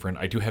little different.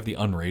 I do have the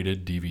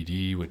unrated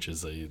DVD, which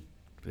is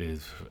they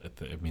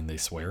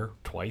swear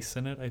twice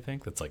in it, I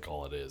think. That's like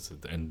all it is.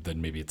 And then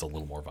maybe it's a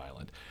little more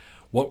violent.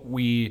 What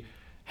we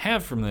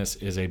have from this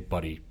is a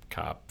buddy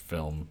cop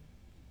film,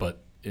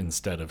 but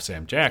instead of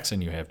Sam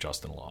Jackson, you have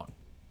Justin Long.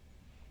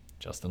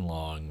 Justin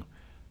Long,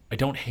 I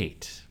don't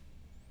hate.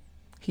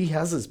 He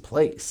has his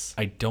place.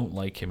 I don't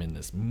like him in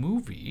this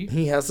movie.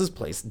 He has his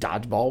place.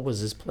 Dodgeball was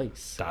his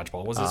place.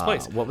 Dodgeball was his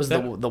place. What was the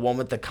one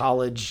with the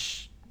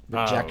college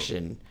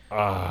rejection?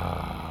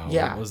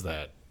 What was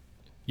that?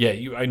 Yeah,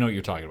 I know what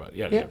you're talking about.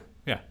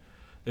 Yeah.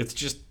 It's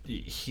just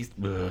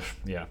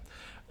yeah.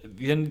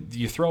 Then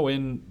you throw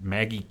in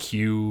Maggie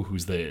Q,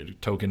 who's the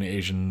token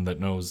Asian that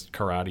knows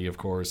karate, of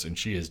course, and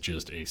she is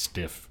just a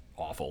stiff,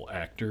 awful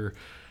actor.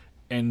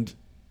 And,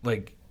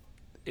 like,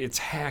 it's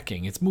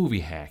hacking. It's movie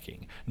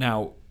hacking.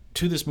 Now,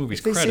 to this movie's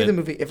credit... Say the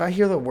movie, if I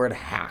hear the word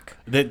hack...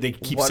 They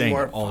keep saying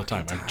it all the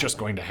time. I'm just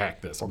going to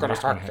hack this. I'm going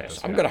to hack this.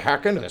 I'm going to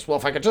hack into this. Well,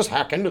 if I could just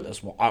hack into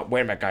this... Well,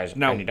 wait a minute, guys.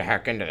 Now, I need to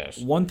hack into this.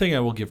 One thing I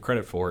will give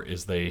credit for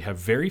is they have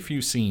very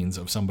few scenes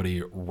of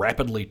somebody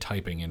rapidly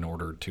typing in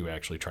order to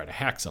actually try to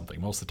hack something.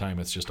 Most of the time,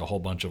 it's just a whole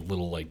bunch of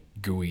little, like,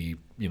 gooey,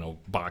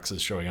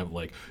 boxes showing up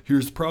like,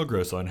 here's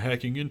progress on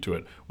hacking into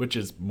it, which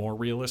is more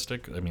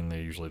realistic. I mean, they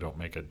usually don't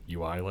make a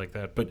UI like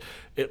that, but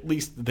at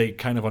least they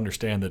kind of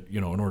understand that,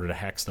 in order to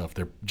hack stuff,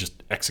 they're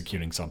just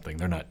executing something.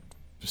 They're not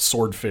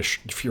swordfish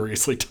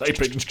furiously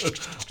typing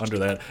under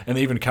that. And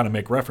they even kind of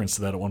make reference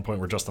to that at one point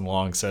where Justin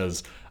Long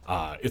says,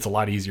 it's a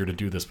lot easier to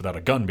do this without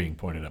a gun being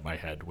pointed at my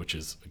head, which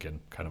is,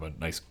 again, kind of a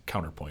nice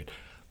counterpoint.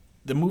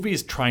 The movie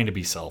is trying to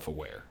be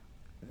self-aware.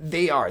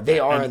 They are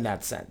in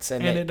that sense.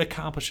 And it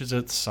accomplishes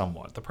it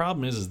somewhat. The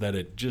problem is that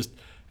it just,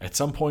 at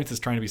some points, it's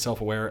trying to be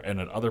self-aware,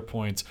 and at other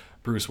points,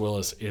 Bruce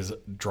Willis is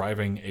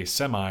driving a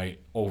semi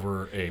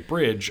over a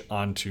bridge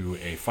onto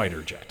a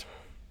fighter jet.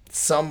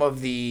 Some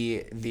of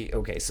the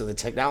so the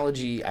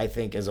technology, I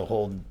think, is a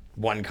whole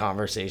one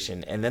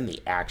conversation, and then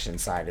the action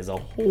side is a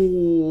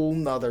whole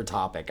nother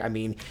topic. I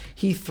mean,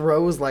 he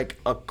throws like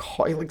a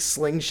car, he like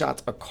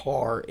slingshots a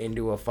car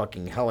into a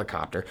fucking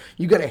helicopter.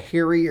 You got a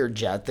Harrier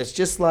jet that's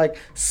just like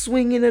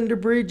swinging under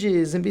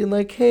bridges and being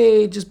like,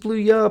 hey, just blew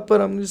you up,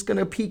 but I'm just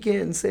gonna peek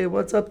in and say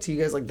what's up to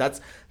you guys. Like that's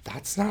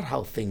not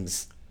how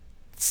things,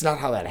 it's not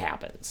how that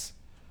happens.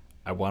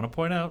 I want to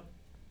point out,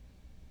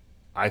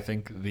 I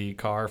think the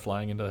car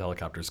flying into the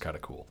helicopter is kind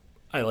of cool.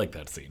 I like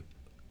that scene.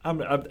 I'm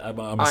a sucker for that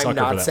one. I'm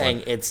not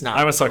saying it's not.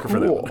 I'm a sucker for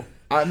that one.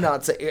 I'm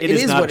not saying it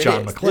is not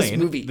John McClane. This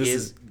movie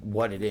is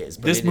what it is.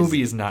 But this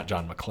movie is not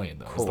John McClane,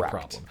 though. Is the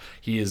problem.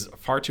 He is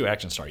far too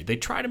action starry. They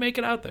try to make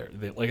it out there.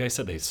 Like I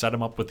said, they set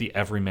him up with the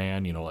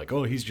everyman. Like,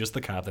 oh, he's just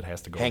the cop that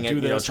has to go and do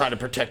this. Trying to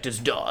protect his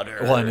daughter.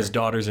 Well, and his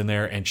daughter's in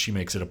there, and she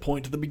makes it a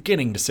point to the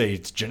beginning to say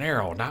it's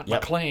Gennaro, not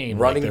McClane.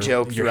 Running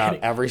joke throughout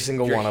every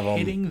single one of them.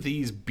 You're hitting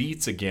these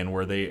beats again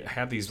where they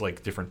have these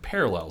like different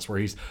parallels where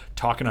he's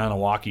talking on a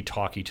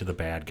walkie-talkie to the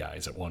bad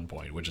guys at one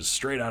point, which is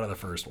straight out of the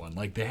first one.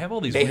 Like they have all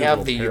these. They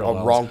have the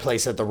wrong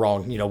place at the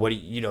wrong.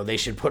 They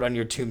should put on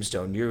your tombstone.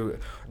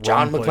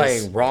 John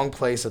McClane, wrong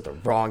place at the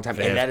wrong time,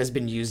 and that has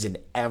been used in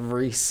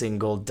every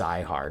single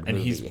Die Hard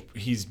movie.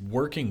 And he's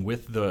working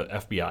with the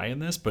FBI in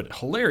this, but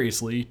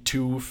hilariously,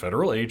 two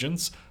federal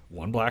agents,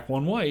 one black,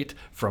 one white,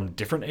 from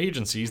different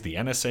agencies, the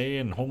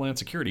NSA and Homeland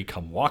Security,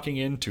 come walking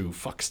in to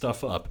fuck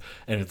stuff up,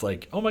 and it's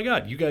like, oh my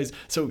god, you guys!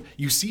 So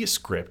you see a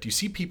script, you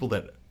see people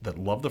that that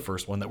love the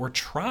first one that were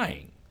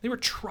trying. They were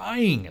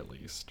trying at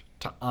least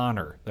to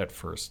honor the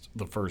first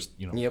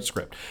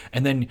script.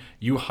 And then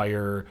you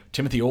hire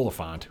Timothy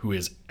Olyphant, who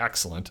is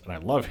excellent, and I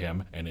love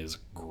him, and is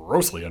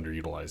grossly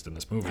underutilized in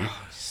this movie.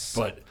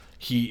 But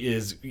he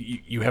is.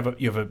 You have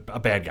a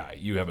bad guy.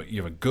 You have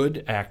a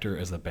good actor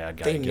as the bad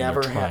guy. They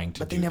never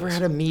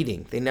had a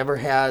meeting. They never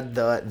had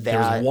that.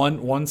 There's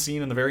one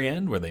scene in the very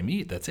end where they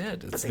meet. That's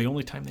it. It's the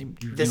only time they.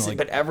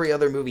 But every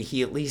other movie,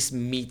 he at least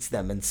meets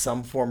them in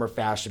some form or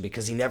fashion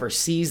because he never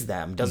sees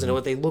them, doesn't know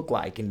what they look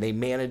like, and they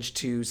manage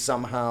to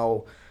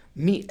somehow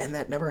meet, and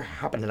that never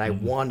happened, and I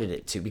wanted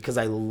it to because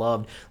I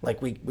loved,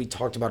 like we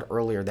talked about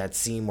earlier, that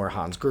scene where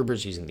Hans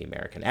Gruber's using the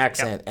American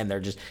accent, and they're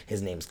just,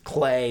 his name's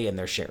Clay, and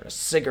they're sharing a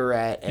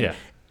cigarette, and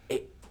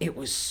it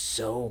was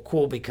so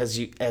cool because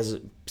you, as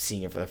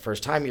seeing it for the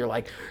first time, you're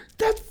like,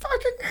 that's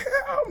fucking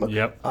him.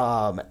 Yep.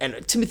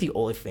 And Timothy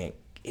Olyphant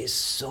is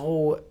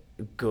so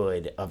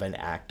good of an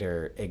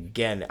actor.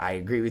 Again, I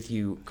agree with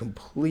you,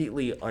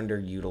 completely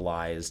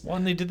underutilized. Well,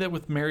 and they did that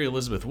with Mary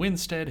Elizabeth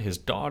Winstead, his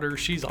daughter.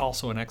 She's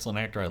also an excellent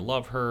actor. I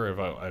love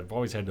her. I've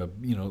always had a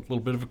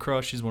little bit of a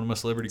crush. She's one of my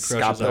celebrity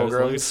crushes. Scott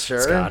Pilgrim,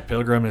 sure. Scott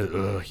Pilgrim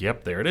is,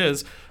 yep, there it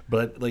is.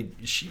 But like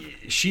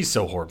she's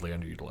so horribly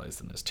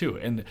underutilized in this too.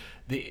 And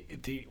the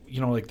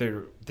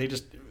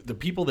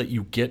people that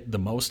you get the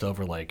most of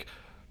are like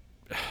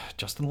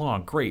Justin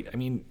Long, great. I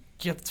mean,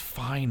 yeah, it's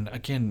fine.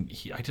 Again,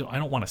 I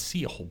don't want to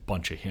see a whole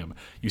bunch of him.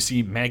 You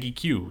see Maggie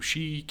Q.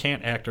 She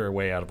can't act her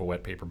way out of a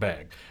wet paper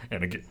bag.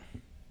 And again,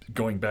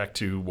 going back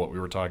to what we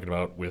were talking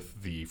about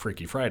with the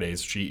Freaky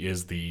Fridays, she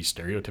is the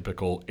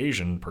stereotypical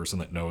Asian person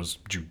that knows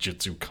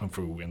jujitsu, kung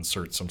fu,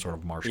 insert some sort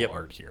of martial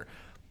art here.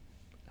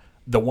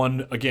 The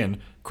one,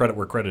 again, credit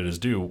where credit is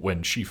due,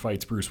 when she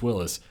fights Bruce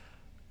Willis,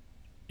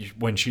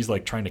 when she's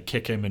like trying to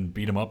kick him and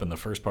beat him up in the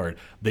first part,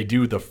 they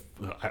do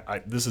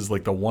this is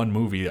like the one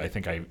movie I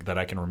think that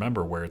I can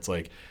remember where it's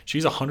like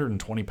she's a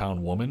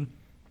 120-pound woman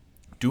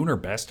doing her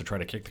best to try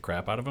to kick the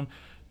crap out of him.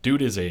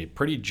 Dude is a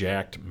pretty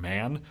jacked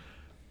man.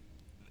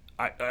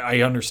 I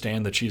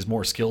understand that she's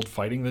more skilled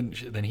fighting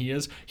than he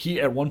is.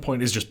 He at one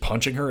point is just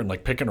punching her and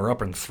like picking her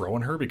up and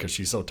throwing her because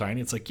she's so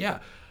tiny. It's like, yeah,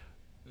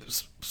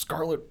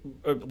 Scarlet,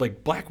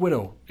 like Black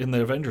Widow in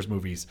the Avengers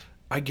movies,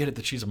 I get it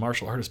that she's a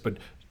martial artist, but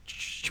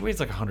she weighs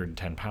like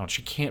 110 pounds.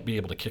 She can't be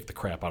able to kick the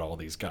crap out of all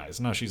these guys.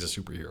 Now she's a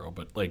superhero,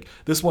 but like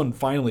this one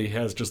finally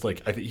has just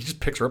like, I think he just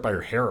picks her up by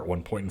her hair at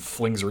one point and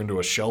flings her into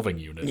a shelving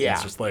unit. Yeah.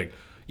 It's just like,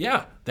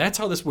 yeah, that's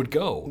how this would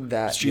go.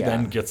 She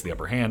then gets the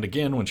upper hand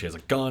again when she has a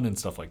gun and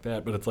stuff like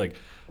that. But it's like,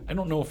 I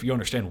don't know if you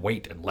understand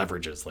weight and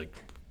leverages. Like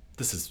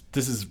this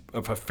is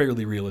a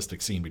fairly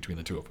realistic scene between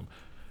the two of them.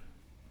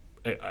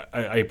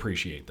 I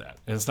appreciate that.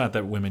 And it's not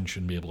that women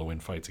shouldn't be able to win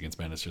fights against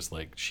men. It's just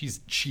like she's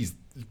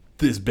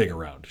this big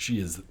around. She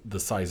is the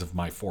size of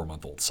my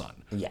 4-month-old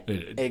son. Yeah,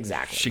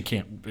 exactly. She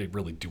can't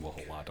really do a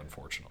whole lot,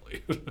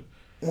 unfortunately.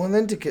 Well, and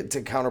then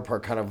to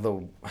counterpart kind of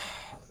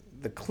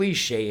the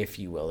cliche, if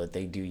you will, that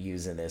they do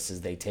use in this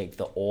is they take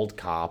the old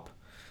cop,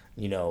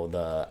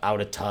 the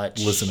out of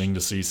touch, listening to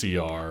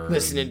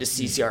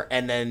CCR,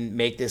 and then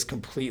make this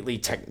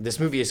this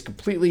movie is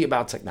completely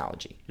about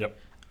technology. Yep.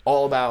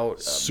 All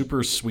about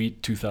super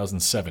sweet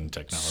 2007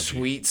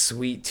 technology.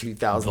 Sweet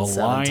 2007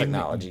 the line,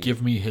 technology.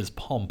 Give me his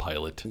Palm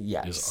Pilot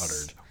is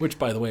uttered. Which,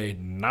 by the way,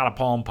 not a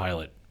Palm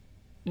Pilot.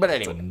 But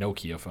anyway. It's a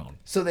Nokia phone.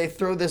 So they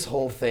throw this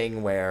whole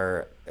thing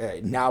where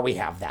now we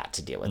have that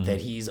to deal with. That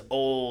he's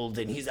old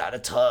and he's out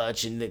of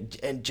touch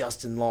and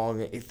Justin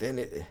Long.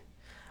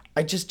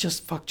 I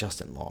just fuck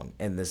Justin Long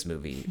in this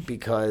movie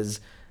because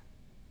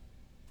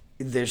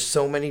there's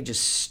so many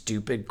just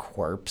stupid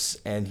quirks,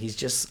 and he's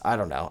just, I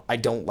don't know. I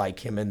don't like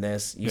him in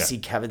this. You see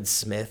Kevin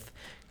Smith,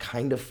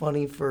 kind of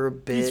funny for a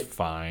bit. He's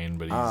fine,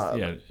 but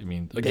I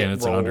mean, again,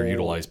 it's an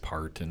underutilized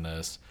part in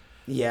this.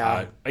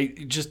 Yeah.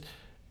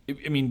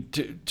 I mean,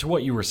 to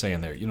what you were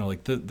saying there,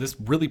 like this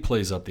really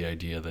plays up the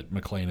idea that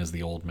McClane is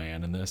the old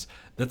man in this.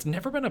 That's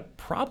never been a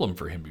problem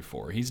for him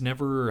before. He's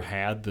never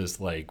had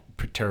this like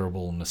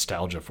terrible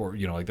nostalgia for,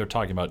 like they're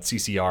talking about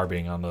CCR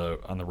being on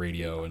the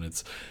radio, and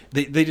it's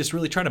they just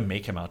really try to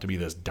make him out to be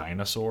this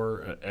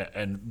dinosaur,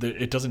 and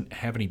it doesn't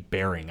have any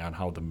bearing on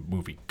how the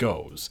movie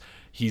goes.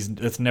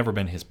 That's never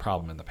been his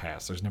problem in the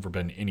past. There's never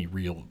been any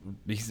real.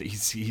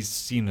 He's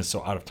seen this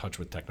so out of touch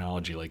with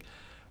technology, like.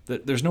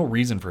 There's no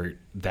reason for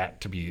that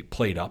to be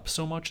played up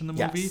so much in the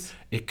movie. Yes.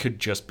 It could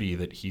just be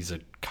that he's a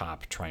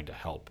cop trying to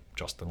help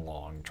Justin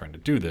Long, trying to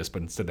do this,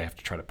 but instead they have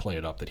to try to play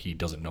it up that he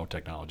doesn't know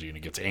technology and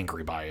he gets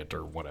angry by it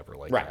or whatever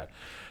like that.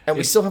 And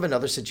we still have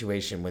another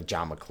situation with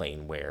John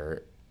McClane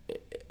where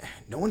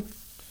no one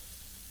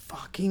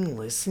fucking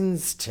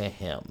listens to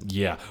him.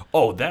 Yeah.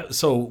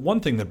 So one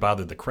thing that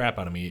bothered the crap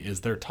out of me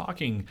is they're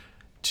talking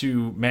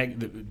to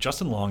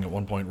Justin Long at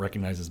one point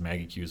recognizes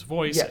Maggie Q's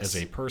voice as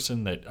a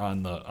person that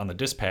on the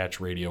dispatch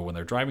radio when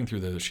they're driving through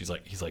there,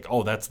 he's like,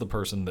 oh, that's the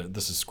person that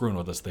this is screwing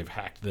with us. They've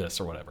hacked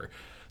this or whatever.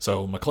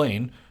 So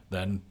McClane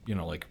then,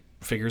 like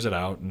figures it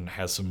out and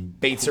has some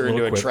Baits cool her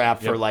into little a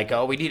trap for like,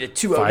 oh, we need a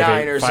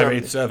 209 or something.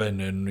 587,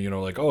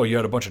 and like, oh, you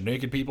had a bunch of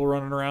naked people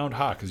running around,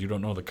 because you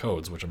don't know the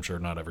codes, which I'm sure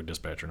not every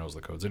dispatcher knows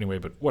the codes anyway.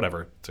 But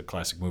whatever, it's a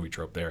classic movie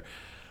trope there.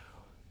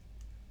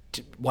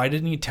 Why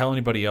didn't he tell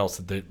anybody else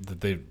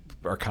that they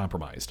are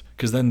compromised?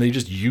 Because then they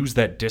just use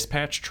that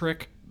dispatch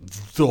trick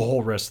the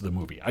whole rest of the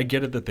movie. I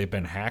get it that they've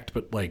been hacked,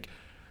 but like,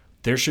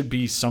 there should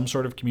be some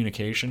sort of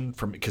communication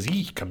because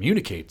he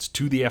communicates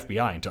to the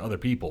FBI and to other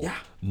people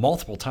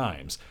multiple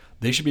times.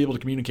 They should be able to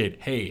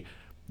communicate, hey,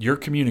 your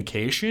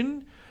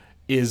communication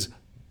has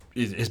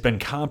been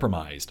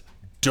compromised.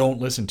 Don't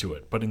listen to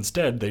it. But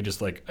instead, they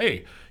just like,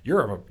 hey,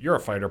 you're a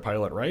fighter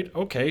pilot, right?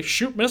 Okay,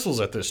 shoot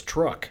missiles at this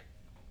truck.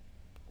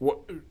 What?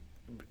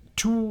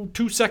 2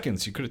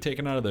 seconds you could have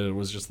taken out of it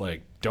was just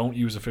like, don't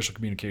use official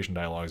communication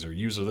dialogues or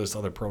use this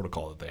other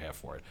protocol that they have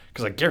for it.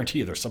 Because I guarantee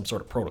you there's some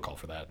sort of protocol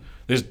for that.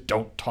 They just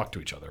don't talk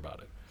to each other about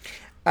it.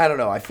 I don't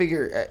know. I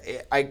figure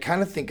I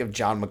kind of think of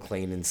John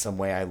McClane in some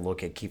way. I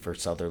look at Kiefer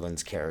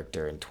Sutherland's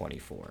character in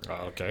 24.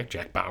 Okay,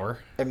 Jack Bauer.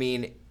 I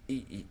mean,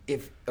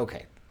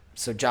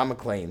 so John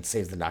McClane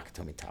saves the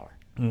Nakatomi Tower.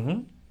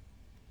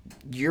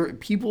 Mm-hmm.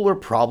 People are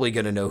probably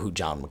going to know who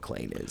John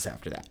McClane is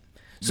after that.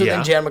 So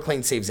then John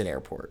McClane saves an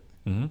airport.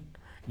 Mm-hmm.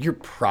 You're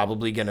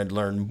probably going to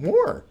learn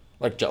more.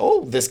 Like,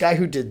 oh, this guy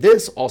who did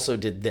this also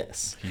did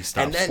this. He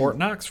stops Fort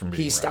Knox from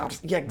being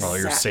stops. Yeah,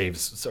 exactly. Well,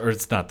 saves, or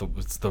it's not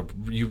it's the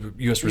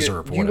U.S.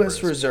 Reserve.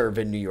 U.S. Reserve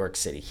in New York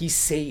City. He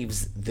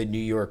saves the New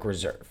York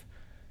Reserve,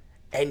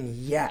 and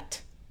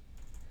yet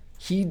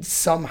he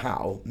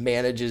somehow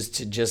manages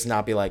to just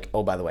not be like,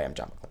 oh, by the way, I'm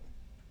John McClane.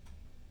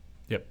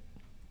 Yep.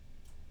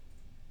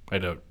 I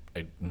don't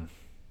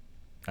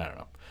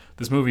know.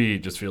 This movie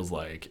just feels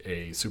like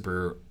a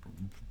super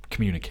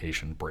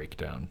communication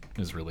breakdown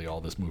is really all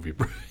this movie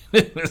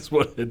is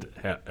what it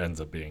ends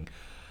up being.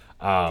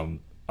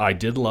 I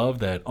did love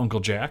that Uncle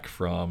Jack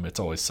from It's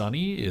Always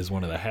Sunny is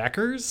one of the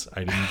hackers.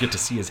 I didn't get to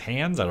see his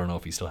hands. I don't know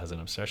if he still has an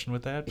obsession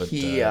with that, but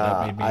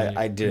that made me,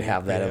 I did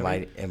have that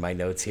in my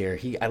notes here.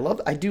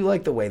 I do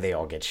like the way they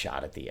all get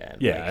shot at the end.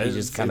 Yeah, like, he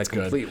just kind of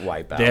complete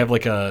wipeout. They have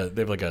like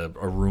a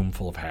room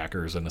full of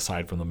hackers, and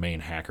aside from the main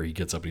hacker, he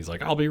gets up and he's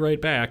like, "I'll be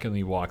right back," and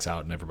he walks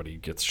out, and everybody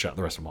gets shot.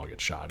 The rest of them all get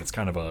shot. It's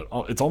kind of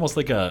it's almost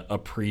like a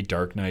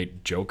pre-Dark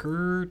Knight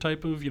Joker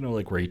type of,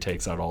 like where he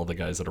takes out all the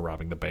guys that are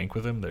robbing the bank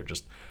with him. They're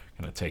just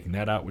kind of taking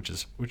that out, which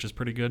is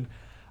pretty good.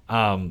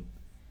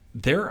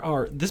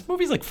 This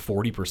movie's like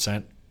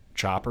 40%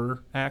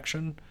 chopper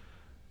action.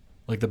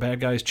 Like the bad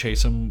guys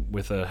chase him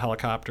with a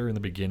helicopter in the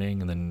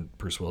beginning, and then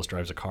Bruce Willis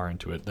drives a car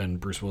into it. Then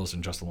Bruce Willis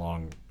and Justin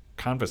Long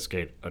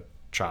confiscate a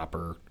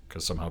chopper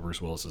because somehow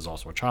Bruce Willis is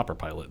also a chopper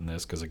pilot in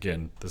this. Because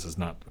again, this is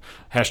not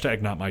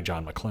not my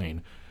John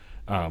McClane.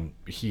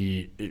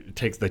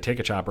 They take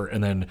a chopper,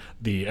 and then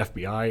the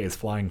FBI is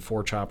flying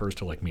 4 choppers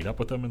to like meet up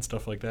with them and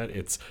stuff like that.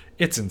 It's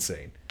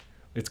insane.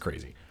 It's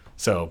crazy.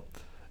 So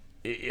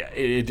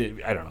I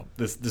don't know.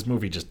 This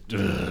movie just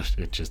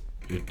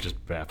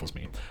baffles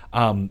me.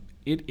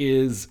 It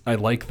is. I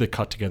like the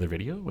cut together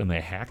video when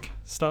they hack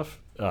stuff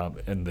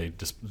and they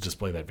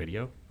display that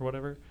video or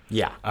whatever.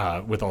 Yeah.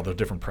 With all the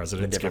different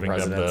presidents them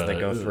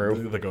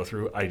that go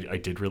through. I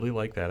did really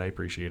like that. I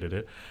appreciated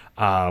it.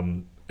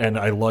 And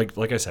I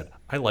like I said,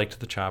 I liked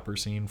the chopper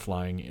scene,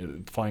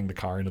 flying the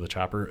car into the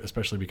chopper,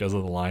 especially because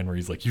of the line where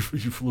he's like, "You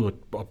flew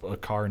a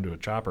car into a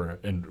chopper,"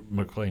 and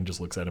McClane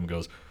just looks at him and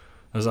goes,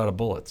 "I was out of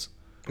bullets."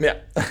 Yeah.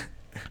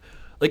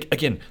 Like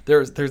again,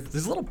 there's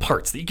these little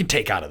parts that you can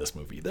take out of this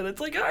movie that it's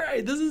like, all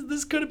right,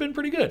 this could have been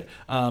pretty good.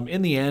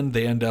 In the end,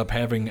 they end up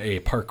having a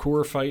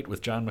parkour fight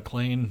with John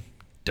McClane.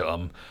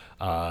 Dumb.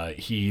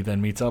 He then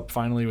meets up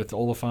finally with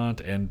Oliphant,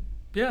 and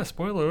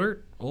spoiler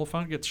alert,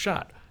 Oliphant gets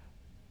shot.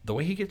 The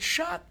way he gets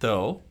shot,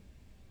 though,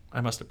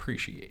 I must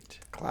appreciate.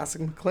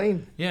 Classic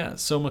McClane. Yeah,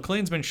 so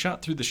McClane's been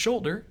shot through the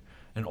shoulder,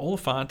 and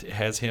Oliphant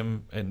has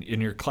him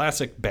in your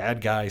classic bad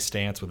guy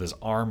stance with his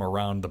arm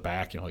around the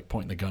back, like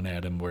pointing the gun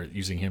at him,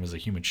 using him as a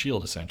human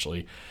shield,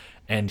 essentially.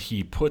 And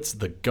he puts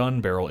the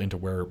gun barrel into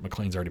where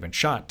McClane's already been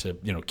shot to,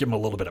 give him a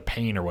little bit of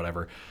pain or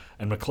whatever.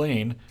 And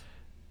McClane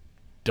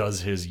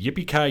does his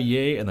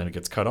yippee-ki-yay, and then it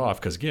gets cut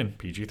off, because, again,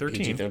 PG-13.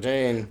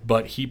 PG-13.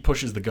 But he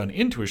pushes the gun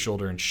into his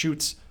shoulder and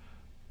shoots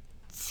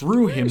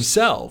through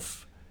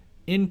himself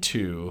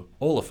into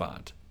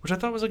Oliphant, which I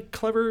thought was a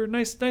clever,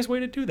 nice way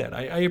to do that.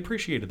 I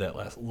appreciated that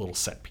last little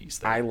set piece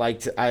there. I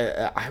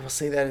will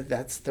say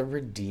that's the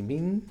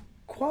redeeming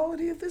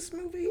quality of this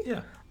movie.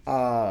 Yeah.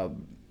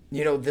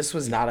 This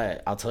was not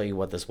I'll tell you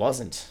what this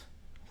wasn't.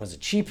 It was a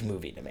cheap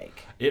movie to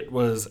make. It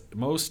was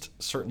most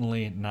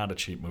certainly not a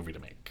cheap movie to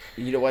make.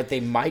 You know what they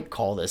might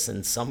call this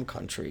in some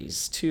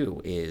countries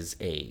too is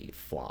a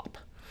flop.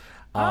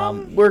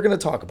 We're going to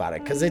talk about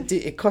it because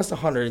it cost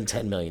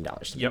 $110 million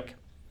to make.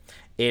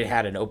 It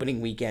had an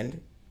opening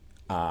weekend,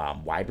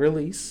 wide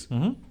release,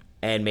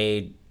 and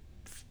made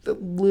a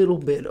little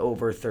bit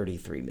over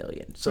 $33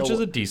 million. So, which is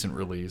a decent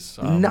release.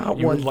 Not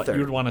you one third.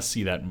 You would want to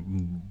see that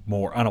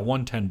more. On a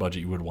 110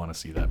 budget, you would want to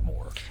see that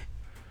more.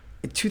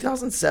 In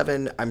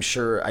 2007,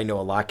 I know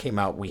a lot came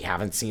out. We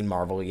haven't seen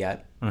Marvel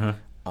yet.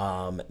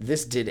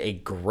 This did a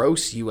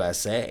gross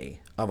USA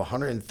of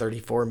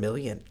 134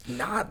 million.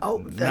 Not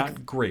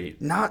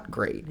great. Not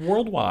great.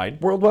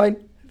 Worldwide.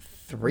 Worldwide,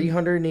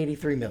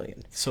 383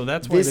 million. So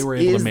that's why This they were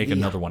able to is make the-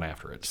 another one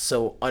after it.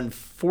 So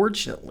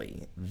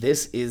unfortunately,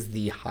 this is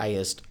the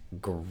highest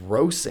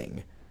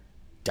grossing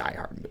Die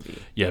Hard movie.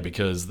 Yeah,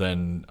 because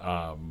then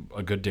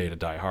A Good Day to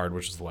Die Hard,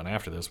 which is the one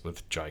after this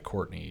with Jai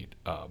Courtney,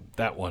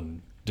 that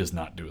one does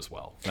not do as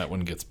well. That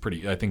one gets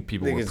pretty. I think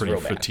people were it's pretty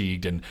real bad.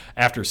 fatigued, and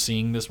after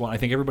seeing this one, I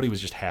think everybody was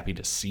just happy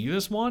to see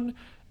this one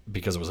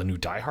because it was a new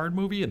Die Hard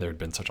movie, and there had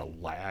been such a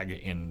lag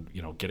in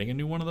getting a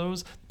new one of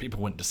those.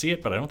 People went to see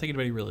it, but I don't think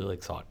anybody really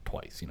saw it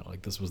twice.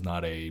 Like this was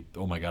not a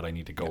oh my god I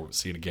need to go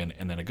see it again.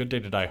 And then A Good Day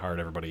to Die Hard,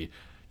 everybody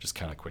just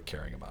kind of quit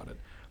caring about it.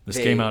 This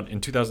came out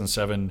in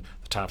 2007,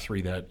 the top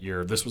 3 that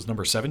year. This was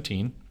number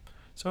 17.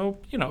 So,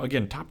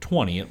 again, top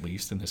 20 at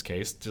least in this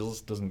case. Still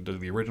doesn't do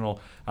the original.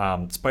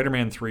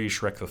 Spider-Man 3,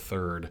 Shrek the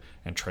Third,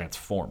 and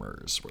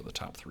Transformers were the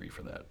top 3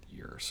 for that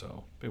year.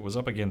 So it was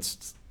up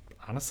against,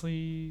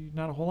 honestly,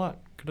 not a whole lot.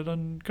 Could have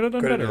done Could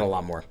have better. done a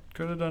lot more.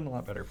 Could have done a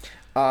lot better.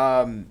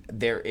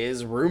 There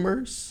is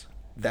rumors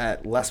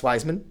that Len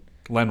Wiseman.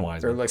 Len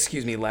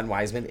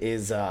Wiseman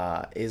is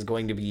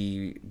going to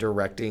be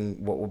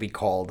directing what will be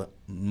called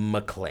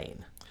McClane.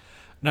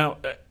 Now,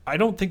 I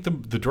don't think the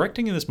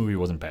directing in this movie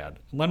wasn't bad.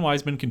 Len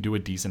Wiseman can do a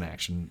decent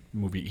action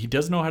movie. He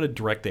does know how to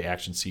direct the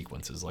action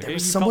sequences. Like There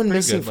was he someone felt pretty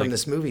missing good. from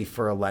this movie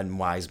for a Len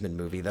Wiseman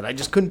movie that I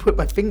just couldn't put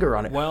my finger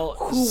on it. Well,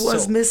 who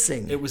was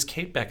missing? It was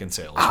Kate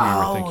Beckinsale. Who we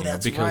were thinking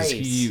that's of because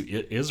right. he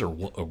is or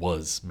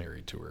was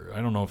married to her.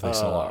 I don't know if they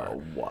still are.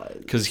 Was.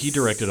 Because he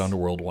directed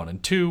Underworld 1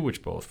 and 2,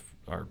 which both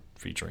are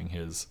featuring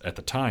his, at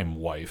the time,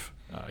 wife,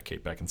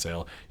 Kate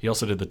Beckinsale. He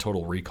also did the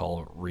Total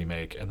Recall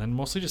remake, and then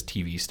mostly just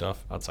TV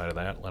stuff outside of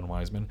that, Len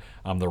Wiseman.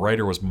 The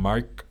writer was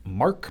Mark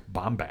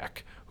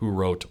Bombach, who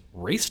wrote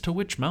Race to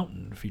Witch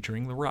Mountain,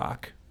 featuring The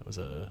Rock. It was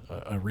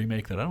a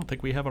remake that I don't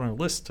think we have on our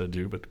list to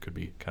do, but could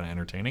be kind of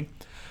entertaining.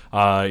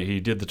 He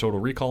did the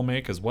Total Recall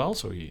make as well,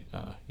 so he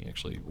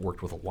actually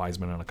worked with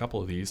Wiseman on a couple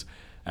of these.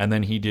 And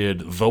then he did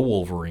The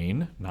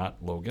Wolverine, not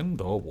Logan,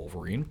 The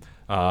Wolverine,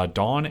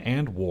 Dawn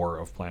and War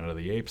of Planet of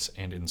the Apes,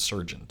 and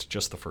Insurgent,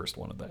 just the first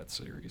one of that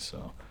series.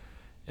 So,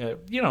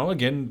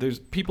 again, there's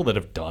people that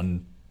have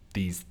done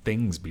these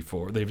things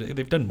before.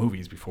 They've done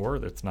movies before.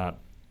 That's not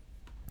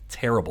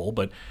terrible,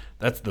 but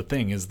that's the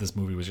thing is this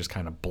movie was just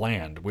kind of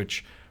bland,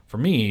 which for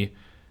me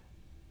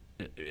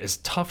is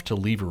tough to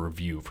leave a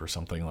review for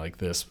something like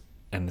this,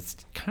 and it's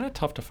kind of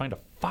tough to find a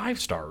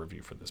 5-star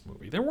review for this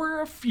movie. There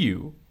were a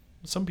few.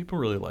 Some people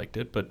really liked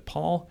it, but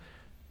Paul,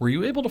 were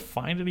you able to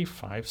find any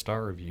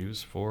 5-star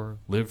reviews for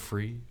Live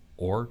Free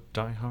or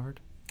Die Hard?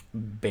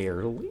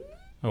 Barely.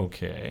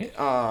 Okay.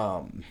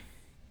 5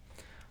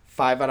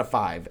 out of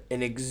 5.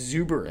 An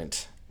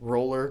exuberant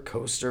roller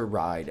coaster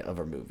ride of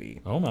a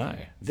movie. Oh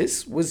my.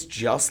 This was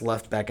just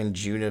left back in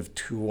June of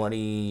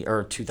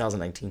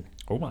 2019.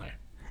 Oh my.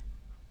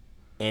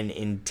 An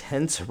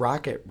intense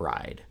rocket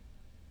ride,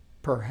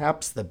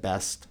 perhaps the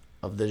best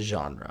of the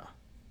genre.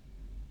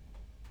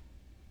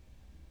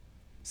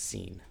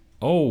 Scene.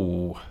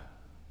 Oh.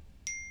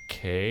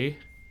 Okay.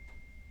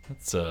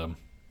 That's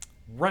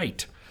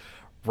right.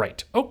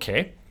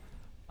 Okay.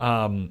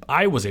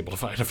 I was able to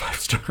find a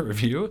 5-star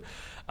review.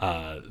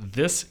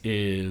 This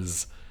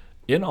is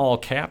in all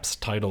caps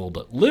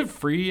titled Live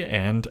Free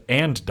and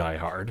Die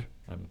Hard.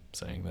 I'm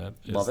saying that.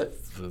 Love it.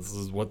 This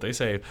is what they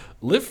say.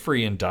 Live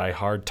Free and Die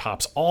Hard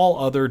tops all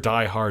other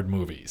Die Hard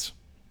movies.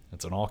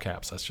 It's in all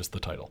caps. That's just the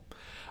title.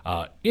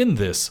 In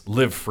this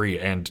Live Free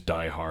and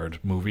Die Hard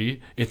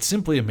movie, it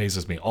simply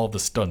amazes me all the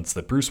stunts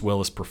that Bruce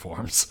Willis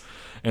performs.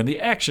 And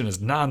the action is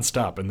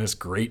nonstop in this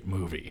great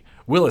movie.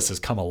 Willis has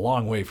come a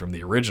long way from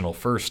the original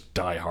first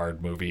Die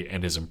Hard movie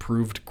and has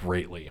improved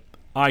greatly.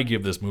 I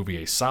give this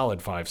movie a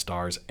solid 5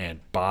 stars and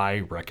by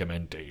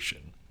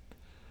recommendation.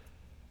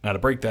 Now to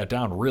break that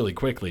down really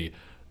quickly,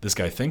 this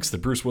guy thinks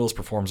that Bruce Willis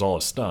performs all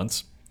his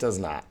stunts. Does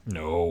not.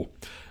 No.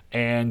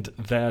 And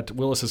that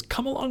Willis has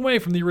come a long way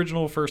from the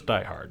original first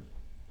Die Hard.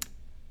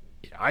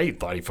 I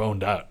thought he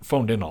phoned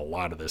in a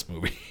lot of this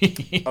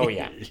movie. Oh,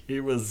 yeah.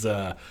 It was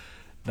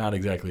not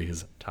exactly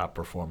his top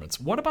performance.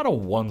 What about a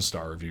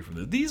 1-star review for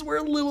this? These were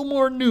a little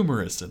more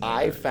numerous in there.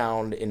 I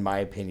found, in my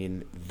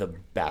opinion, the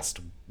best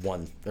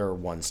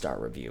 1-star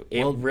review.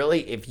 It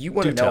really, if you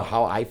want to know tell.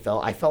 how I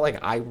felt like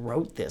I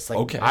wrote this. Like,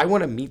 Okay. I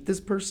want to meet this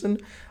person.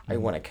 I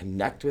want to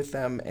connect with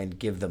them and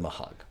give them a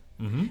hug.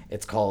 Mm-hmm.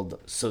 It's called,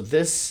 So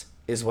This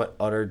Is What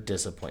Utter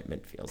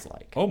Disappointment Feels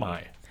Like. Oh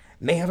my.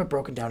 And they have it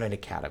broken down into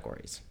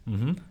categories.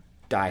 Mm-hmm.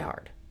 Die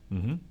Hard.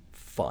 Mm-hmm.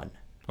 Fun.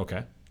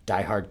 Okay.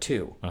 Die Hard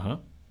 2. Uh-huh.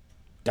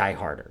 Die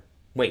Harder.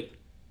 Wait,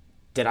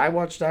 did I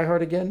watch Die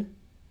Hard again?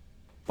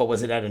 But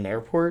was it at an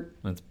airport?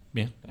 That's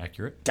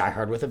accurate. Die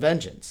Hard with a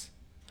Vengeance.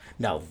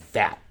 Now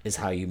that is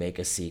how you make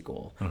a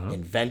sequel.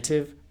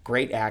 Inventive,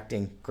 great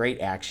acting,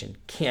 great action.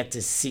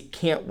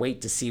 Can't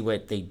wait to see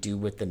what they do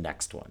with the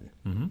next one.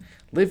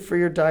 Live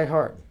Free or Die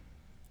Hard.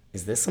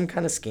 Is this some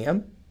kind of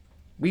scam?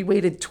 We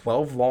waited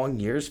 12 long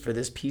years for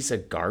this piece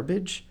of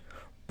garbage?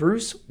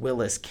 Bruce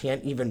Willis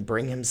can't even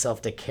bring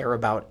himself to care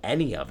about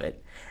any of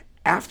it.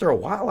 After a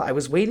while, I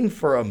was waiting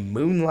for a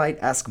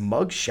Moonlight-esque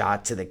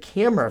mugshot to the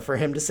camera for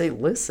him to say,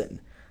 listen,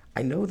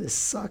 I know this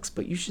sucks,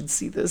 but you should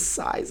see the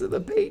size of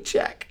the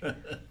paycheck.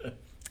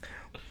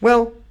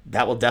 Well,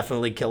 that will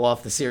definitely kill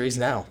off the series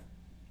now.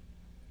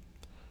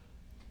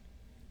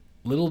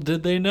 Little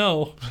did they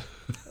know.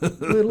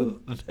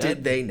 Little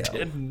did they know.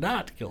 Did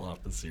not kill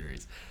off the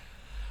series.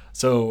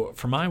 So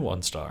for my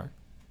 1 star,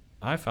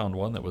 I found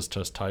one that was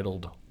just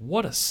titled,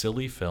 What a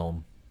Silly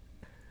Film.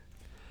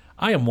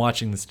 I am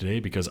watching this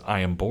today because I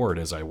am bored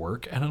as I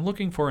work and I'm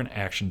looking for an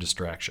action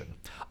distraction.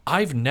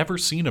 I've never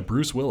seen a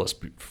Bruce Willis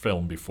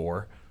film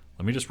before.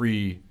 Let me just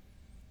read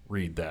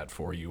that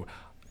for you.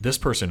 This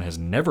person has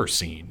never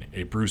seen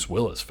a Bruce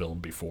Willis film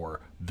before.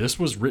 This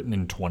was written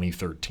in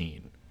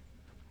 2013.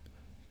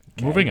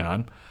 Okay. Moving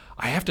on.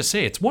 I have to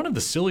say, it's one of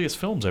the silliest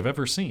films I've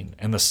ever seen,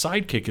 and the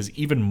sidekick is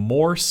even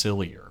more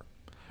sillier.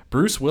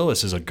 Bruce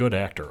Willis is a good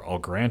actor, I'll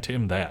grant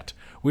him that.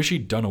 Wish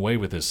he'd done away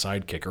with his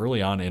sidekick early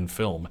on in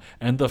film,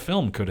 and the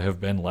film could have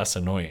been less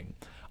annoying.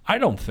 I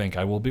don't think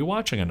I will be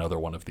watching another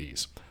one of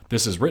these.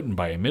 This is written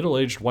by a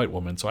middle-aged white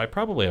woman, so I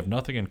probably have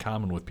nothing in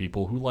common with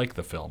people who like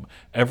the film.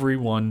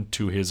 Everyone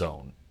to his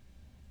own.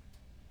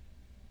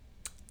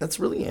 That's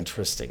really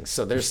interesting.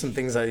 So there's some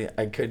things I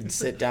could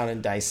sit down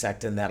and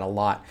dissect in that a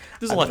lot.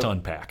 There's a lot to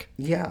unpack.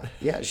 Yeah.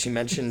 She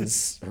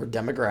mentions her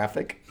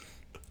demographic.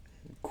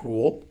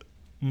 Cool.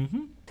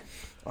 Mm-hmm.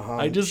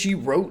 She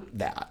wrote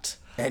that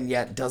and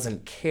yet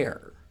doesn't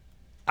care.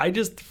 I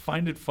just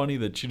find it funny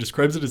that she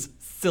describes it as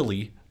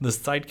silly. The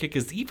sidekick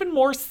is even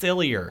more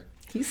sillier.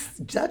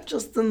 That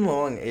Justin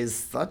Long is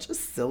such a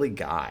silly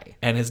guy.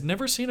 And has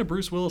never seen a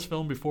Bruce Willis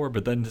film before,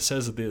 but then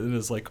says it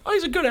is like, oh,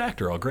 he's a good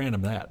actor. I'll grant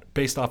him that.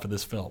 Based off of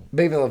this film.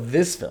 Based off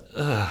this film.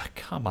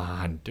 Come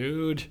on,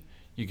 dude.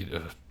 You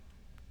could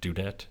do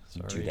that.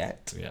 Sorry. Do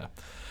that. Yeah.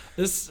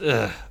 This.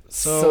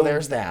 So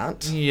there's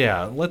that.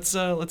 Yeah. Let's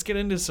get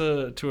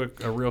into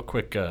a real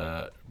quick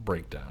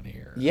breakdown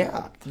here.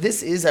 Yeah.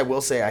 This is, I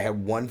will say, I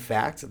had one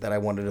fact that I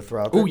wanted to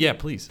throw out there. Oh, yeah,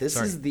 please. This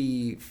is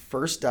the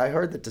first Die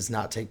Hard that does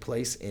not take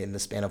place in the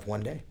span of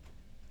one day.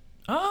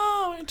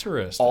 Oh,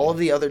 interesting. All of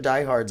the other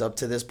Die Hards up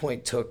to this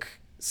point took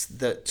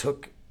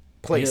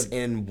place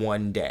in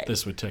one day.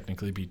 This would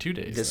technically be 2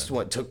 days. This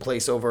one took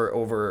place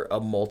over a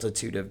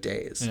multitude of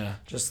days. Yeah.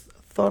 Just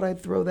thought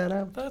I'd throw that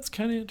out. That's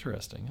kind of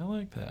interesting. I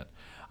like that.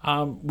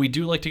 We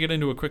do like to get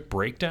into a quick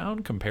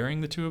breakdown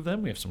comparing the two of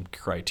them. We have some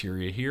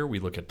criteria here. We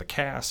look at the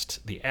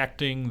cast, the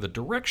acting, the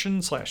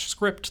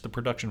direction/script, the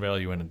production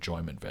value, and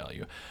enjoyment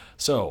value.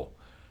 So,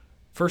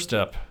 first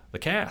up, the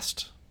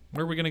cast.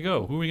 Where are we going to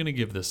go? Who are we going to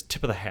give this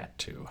tip of the hat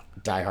to?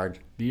 Die Hard.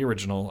 The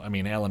original. I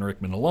mean, Alan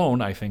Rickman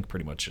alone, I think,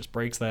 pretty much just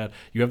breaks that.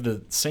 You have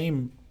the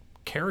same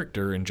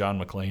character in John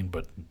McClane,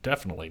 but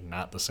definitely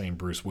not the same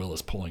Bruce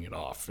Willis pulling it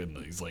off.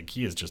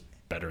 He is just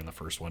better in the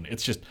first one.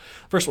 It's just,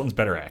 first one's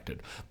better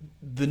acted.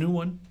 The new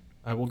one,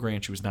 I will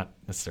grant you, is not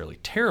necessarily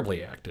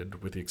terribly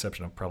acted, with the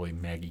exception of probably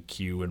Maggie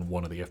Q and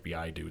one of the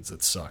FBI dudes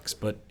that sucks.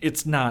 But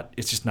it's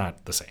just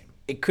not the same.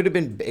 It could have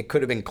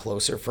been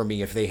closer for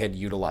me if they had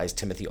utilized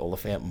Timothy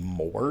Olyphant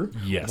more.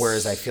 Yes.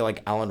 Whereas I feel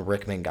like Alan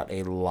Rickman got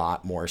a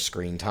lot more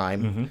screen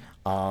time,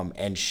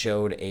 and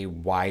showed a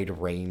wider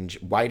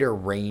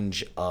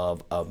range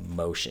of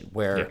emotion.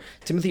 Where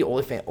Timothy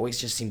Olyphant always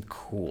just seemed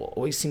cool,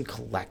 always seemed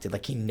collected.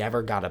 Like he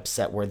never got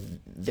upset. Where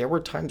there were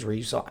times where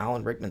you saw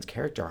Alan Rickman's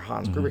character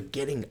Hans Gruber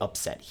getting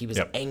upset. He was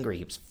angry.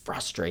 He was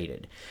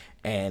frustrated,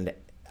 and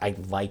I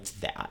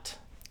liked that.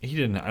 He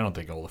didn't. I don't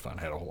think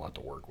Oliphant had a whole lot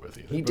to work with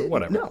either. He did.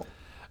 Whatever. No.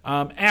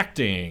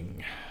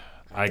 Acting.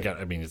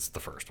 It's the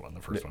first one.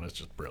 The first one is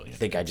just brilliant. I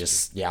think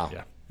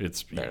Yeah.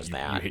 There's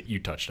that. You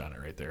touched on it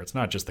right there. It's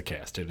not just the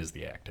cast. It is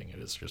the acting. It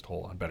is just a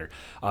whole lot better.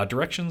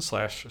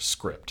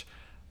 Direction/script.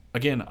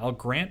 Again, I'll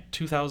grant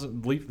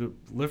 2000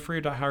 Live Free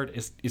or Die Hard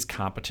is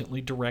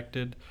competently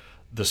directed.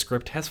 The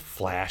script has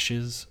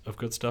flashes of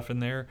good stuff in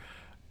there.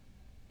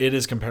 It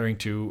is comparing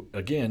to,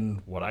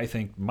 again, what I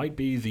think might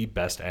be the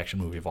best action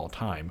movie of all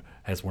time,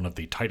 has one of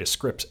the tightest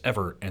scripts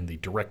ever, and the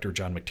director,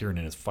 John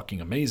McTiernan, is fucking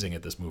amazing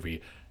at this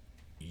movie.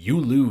 You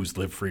lose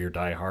Live Free or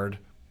Die Hard.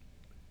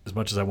 As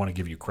much as I want to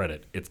give you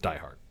credit, it's Die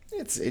Hard.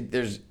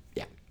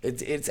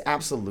 It's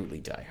absolutely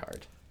Die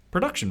Hard.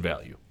 Production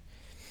value.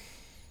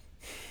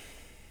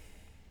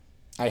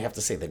 I have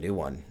to say the new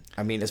one.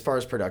 I mean, as far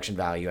as production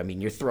value, I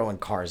mean, you're throwing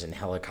cars and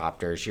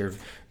helicopters. You're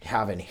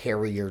having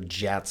Harrier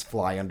jets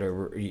fly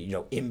under,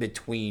 in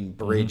between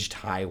bridged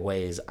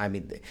highways. I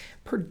mean, the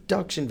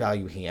production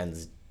value,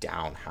 hands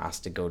down, has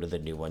to go to the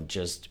new one.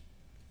 Just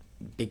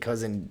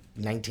because in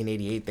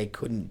 1988 they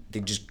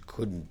just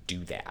couldn't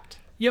do that.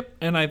 Yep,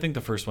 and I think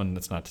the first one,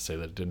 that's not to say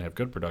that it didn't have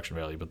good production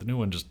value, but the new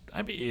one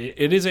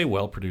it is a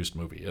well-produced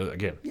movie.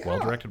 Again,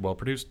 well-directed,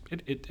 well-produced.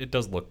 It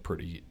does look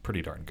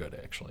pretty darn good,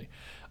 actually.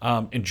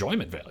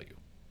 Enjoyment value.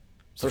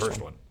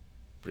 First one.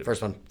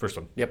 First one.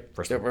 Yep,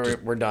 first one.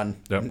 We're done.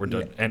 Yep, we're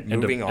done.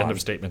 Moving on. End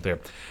of statement there.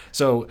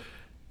 So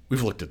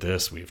we've looked at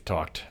this. We've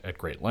talked at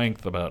great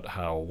length about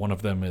how one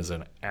of them is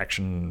an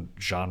action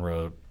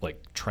genre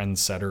like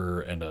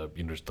trendsetter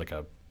and just like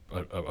a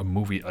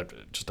movie,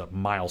 just a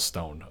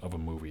milestone of a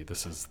movie.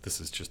 This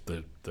is just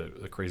the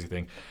crazy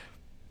thing.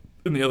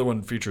 And the other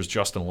one features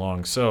Justin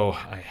Long. So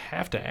I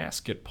have to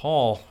ask it,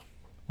 Paul,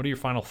 what are your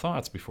final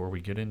thoughts before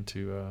we get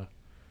into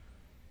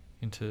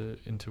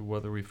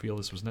whether we feel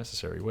this was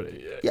necessary?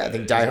 I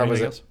think Die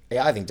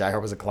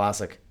Hard was a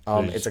classic.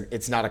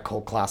 It's not a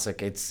cult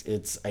classic.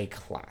 It's a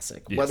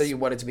classic. Yes. Whether you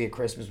want it to be a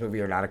Christmas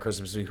movie or not a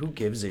Christmas movie, who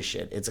gives a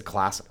shit? It's a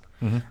classic.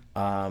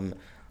 Mm-hmm.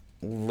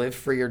 Live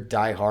Free or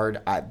Die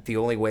Hard. The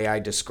only way I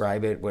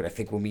describe it, what I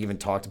think when we even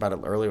talked about it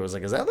earlier, was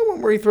like, is that the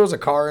one where he throws a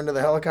car into the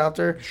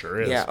helicopter?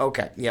 Sure is. Yeah.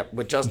 Okay. Yep.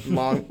 With Justin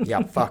Long.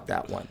 Yeah. Fuck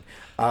that one.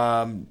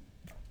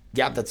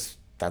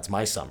 That's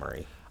my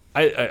summary.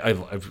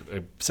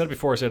 I've said it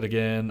before. I said it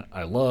again.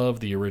 I love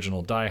the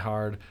original Die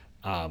Hard.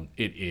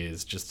 It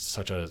is just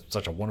such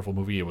a wonderful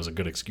movie. It was a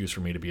good excuse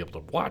for me to be able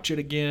to watch it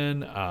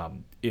again.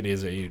 It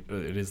is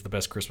the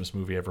best Christmas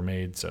movie ever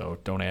made. So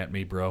don't at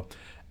me, bro.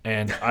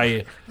 And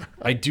I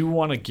do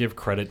want to give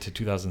credit to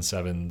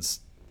 2007's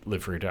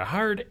Live Free or Die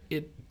Hard.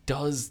 It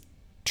does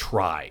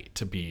try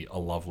to be a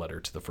love letter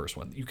to the first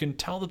one. You can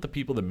tell that the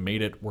people that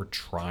made it were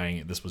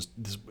trying.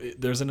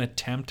 There's an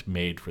attempt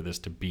made for this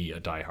to be a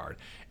Die Hard.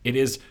 It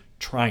is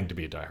trying to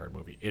be a Die Hard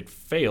movie. It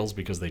fails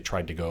because they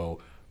tried to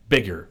go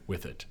bigger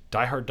with it.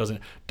 Die Hard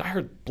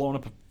blowing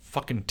up a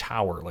fucking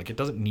tower. Like, it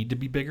doesn't need to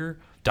be bigger.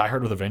 Die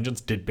Hard with a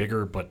Vengeance did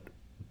bigger, but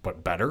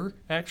better,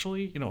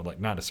 actually. Like,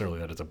 not necessarily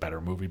that it's a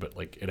better movie, but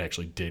like it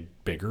actually did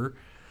bigger.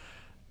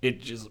 It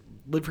just,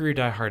 Live Free or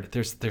Die Hard,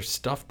 there's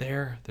stuff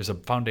there. There's a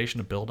foundation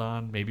to build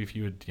on. Maybe if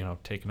you had,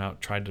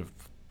 tried to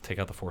take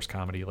out the forced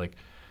comedy, like,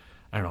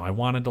 I don't know, I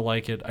wanted to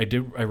like it. I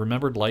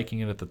remembered liking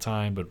it at the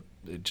time, but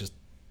it just,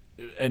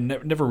 and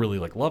never really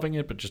like loving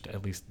it, but just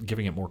at least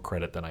giving it more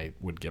credit than I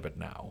would give it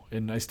now.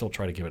 And I still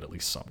try to give it at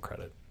least some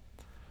credit.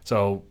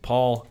 So,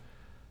 Paul,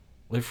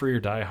 Live Free or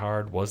Die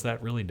Hard, was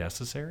that really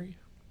necessary?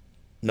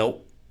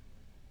 Nope.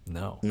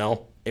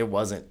 No, it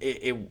wasn't.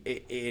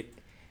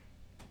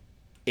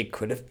 It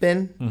could have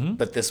been,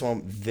 but this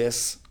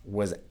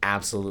was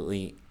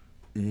absolutely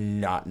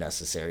not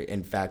necessary.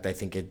 In fact, I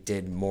think it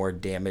did more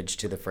damage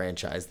to the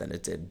franchise than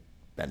it did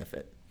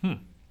benefit.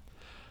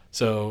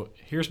 So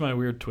here's my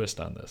weird twist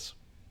on this.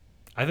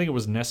 I think it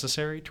was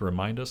necessary to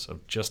remind us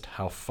of just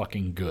how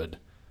fucking good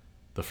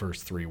the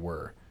first three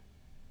were.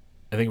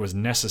 I think it was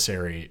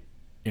necessary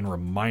in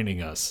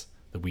reminding us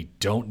that we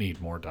don't need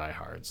more Die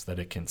Hards, that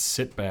it can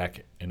sit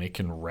back and it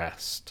can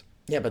rest.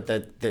 Yeah, but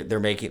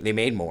they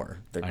made more.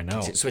 I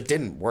know. So it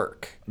didn't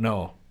work.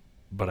 No,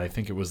 but I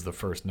think it was the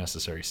first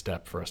necessary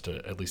step for us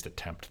to at least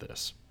attempt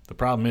this. The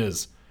problem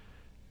is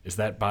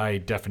that by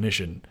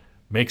definition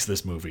makes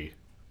this movie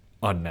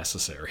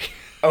unnecessary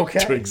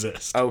to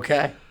exist.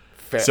 Okay.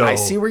 Fair. So I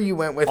see where you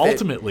went with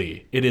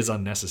ultimately, it is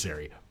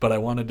unnecessary, but I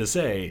wanted to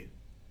say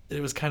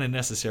it was kind of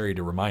necessary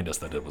to remind us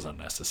that it was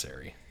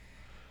unnecessary.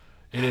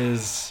 It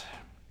is,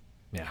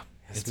 yeah.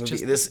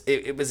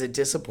 It was a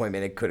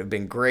disappointment. It could have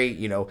been great,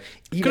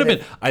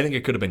 I think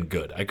it could have been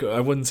good. I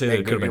wouldn't say that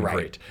it could have been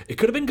great. It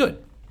could have been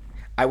good.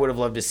 I would have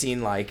loved to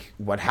seen like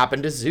what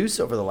happened to Zeus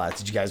over the last.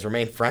 Did you guys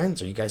remain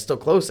friends? Are you guys still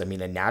close? I mean,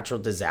 a natural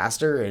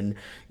disaster in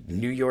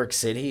New York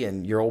City,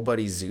 and your old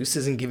buddy Zeus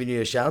isn't giving you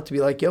a shout to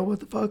be like, "Yo, what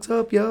the fuck's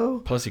up, yo?"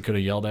 Plus, he could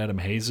have yelled at him,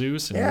 "Hey,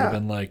 Zeus," and he would have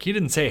been like, he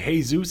didn't say,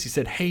 "Hey, Zeus." He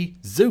said, "Hey,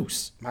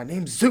 Zeus." My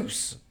name's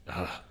Zeus.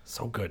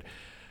 So good.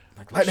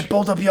 Like, lightning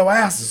bolt up your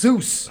ass,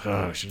 Zeus.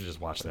 I should have just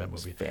watched that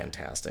movie.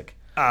 Fantastic.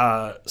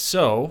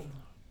 So,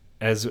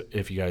 as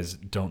if you guys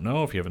don't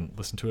know, if you haven't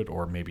listened to it,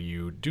 or maybe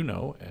you do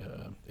know,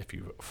 if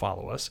you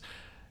follow us,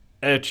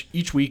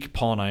 each week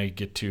Paul and I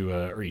get to,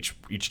 or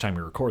each time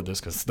we record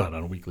this, because it's done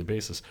on a weekly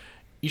basis,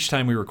 each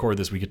time we record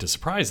this, we get to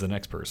surprise the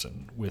next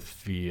person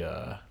with the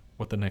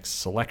what the next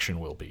selection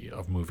will be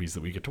of movies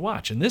that we get to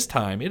watch. And this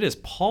time, it is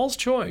Paul's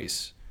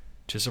choice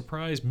to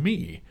surprise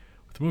me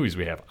with the movies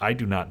we have. I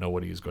do not know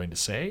what he is going to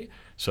say,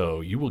 so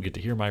you will get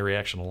to hear my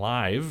reaction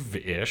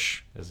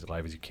live-ish, as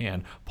live as you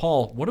can.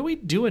 Paul, what are we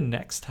doing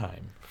next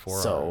time for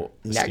our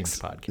esteemed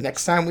podcast?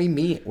 Next time we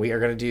meet, we are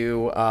going to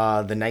do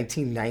the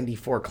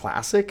 1994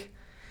 classic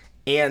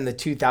and the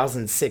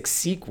 2006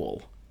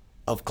 sequel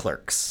of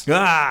Clerks.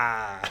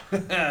 Got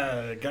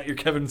your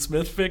Kevin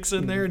Smith fix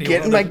in there?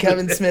 Getting my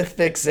Kevin Smith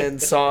fix in.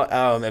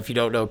 If you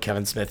don't know,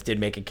 Kevin Smith did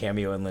make a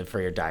cameo in Live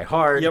Free or Die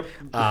Hard,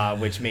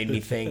 which made me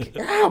think,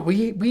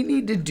 we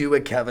need to do a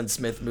Kevin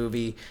Smith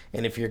movie.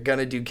 And if you're going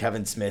to do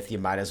Kevin Smith, you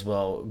might as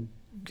well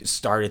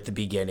start at the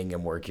beginning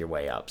and work your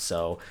way up.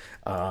 So,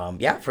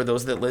 for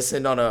those that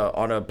listen on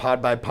a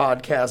pod by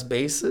podcast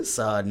basis,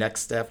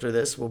 next after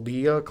this will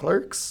be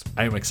Clerks.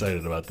 I am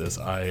excited about this.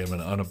 I am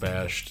an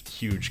unabashed,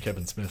 huge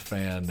Kevin Smith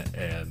fan,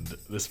 and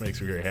this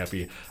makes me very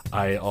happy.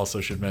 I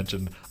also should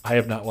mention I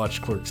have not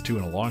watched Clerks 2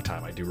 in a long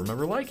time. I do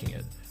remember liking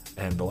it,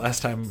 and the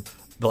last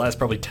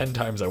probably 10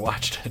 times I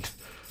watched it,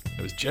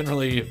 it was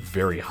generally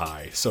very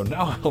high. So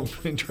now I'm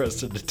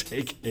interested to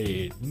take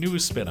a new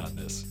spin on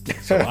this.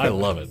 So I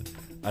love it.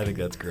 I think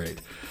that's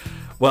great.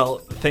 Well,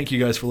 thank you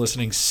guys for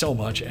listening so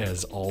much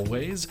as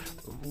always.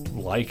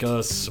 Like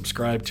us,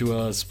 subscribe to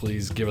us.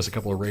 Please give us a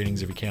couple of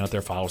ratings if you can out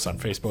there. Follow us on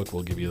Facebook.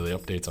 We'll give you the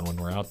updates on when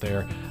we're out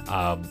there.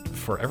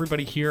 For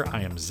everybody here,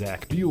 I am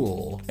Zach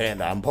Buell.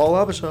 And I'm Paul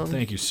Abishon.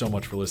 Thank you so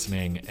much for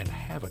listening, and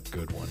have a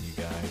good one,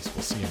 you guys.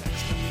 We'll see you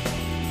next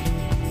time.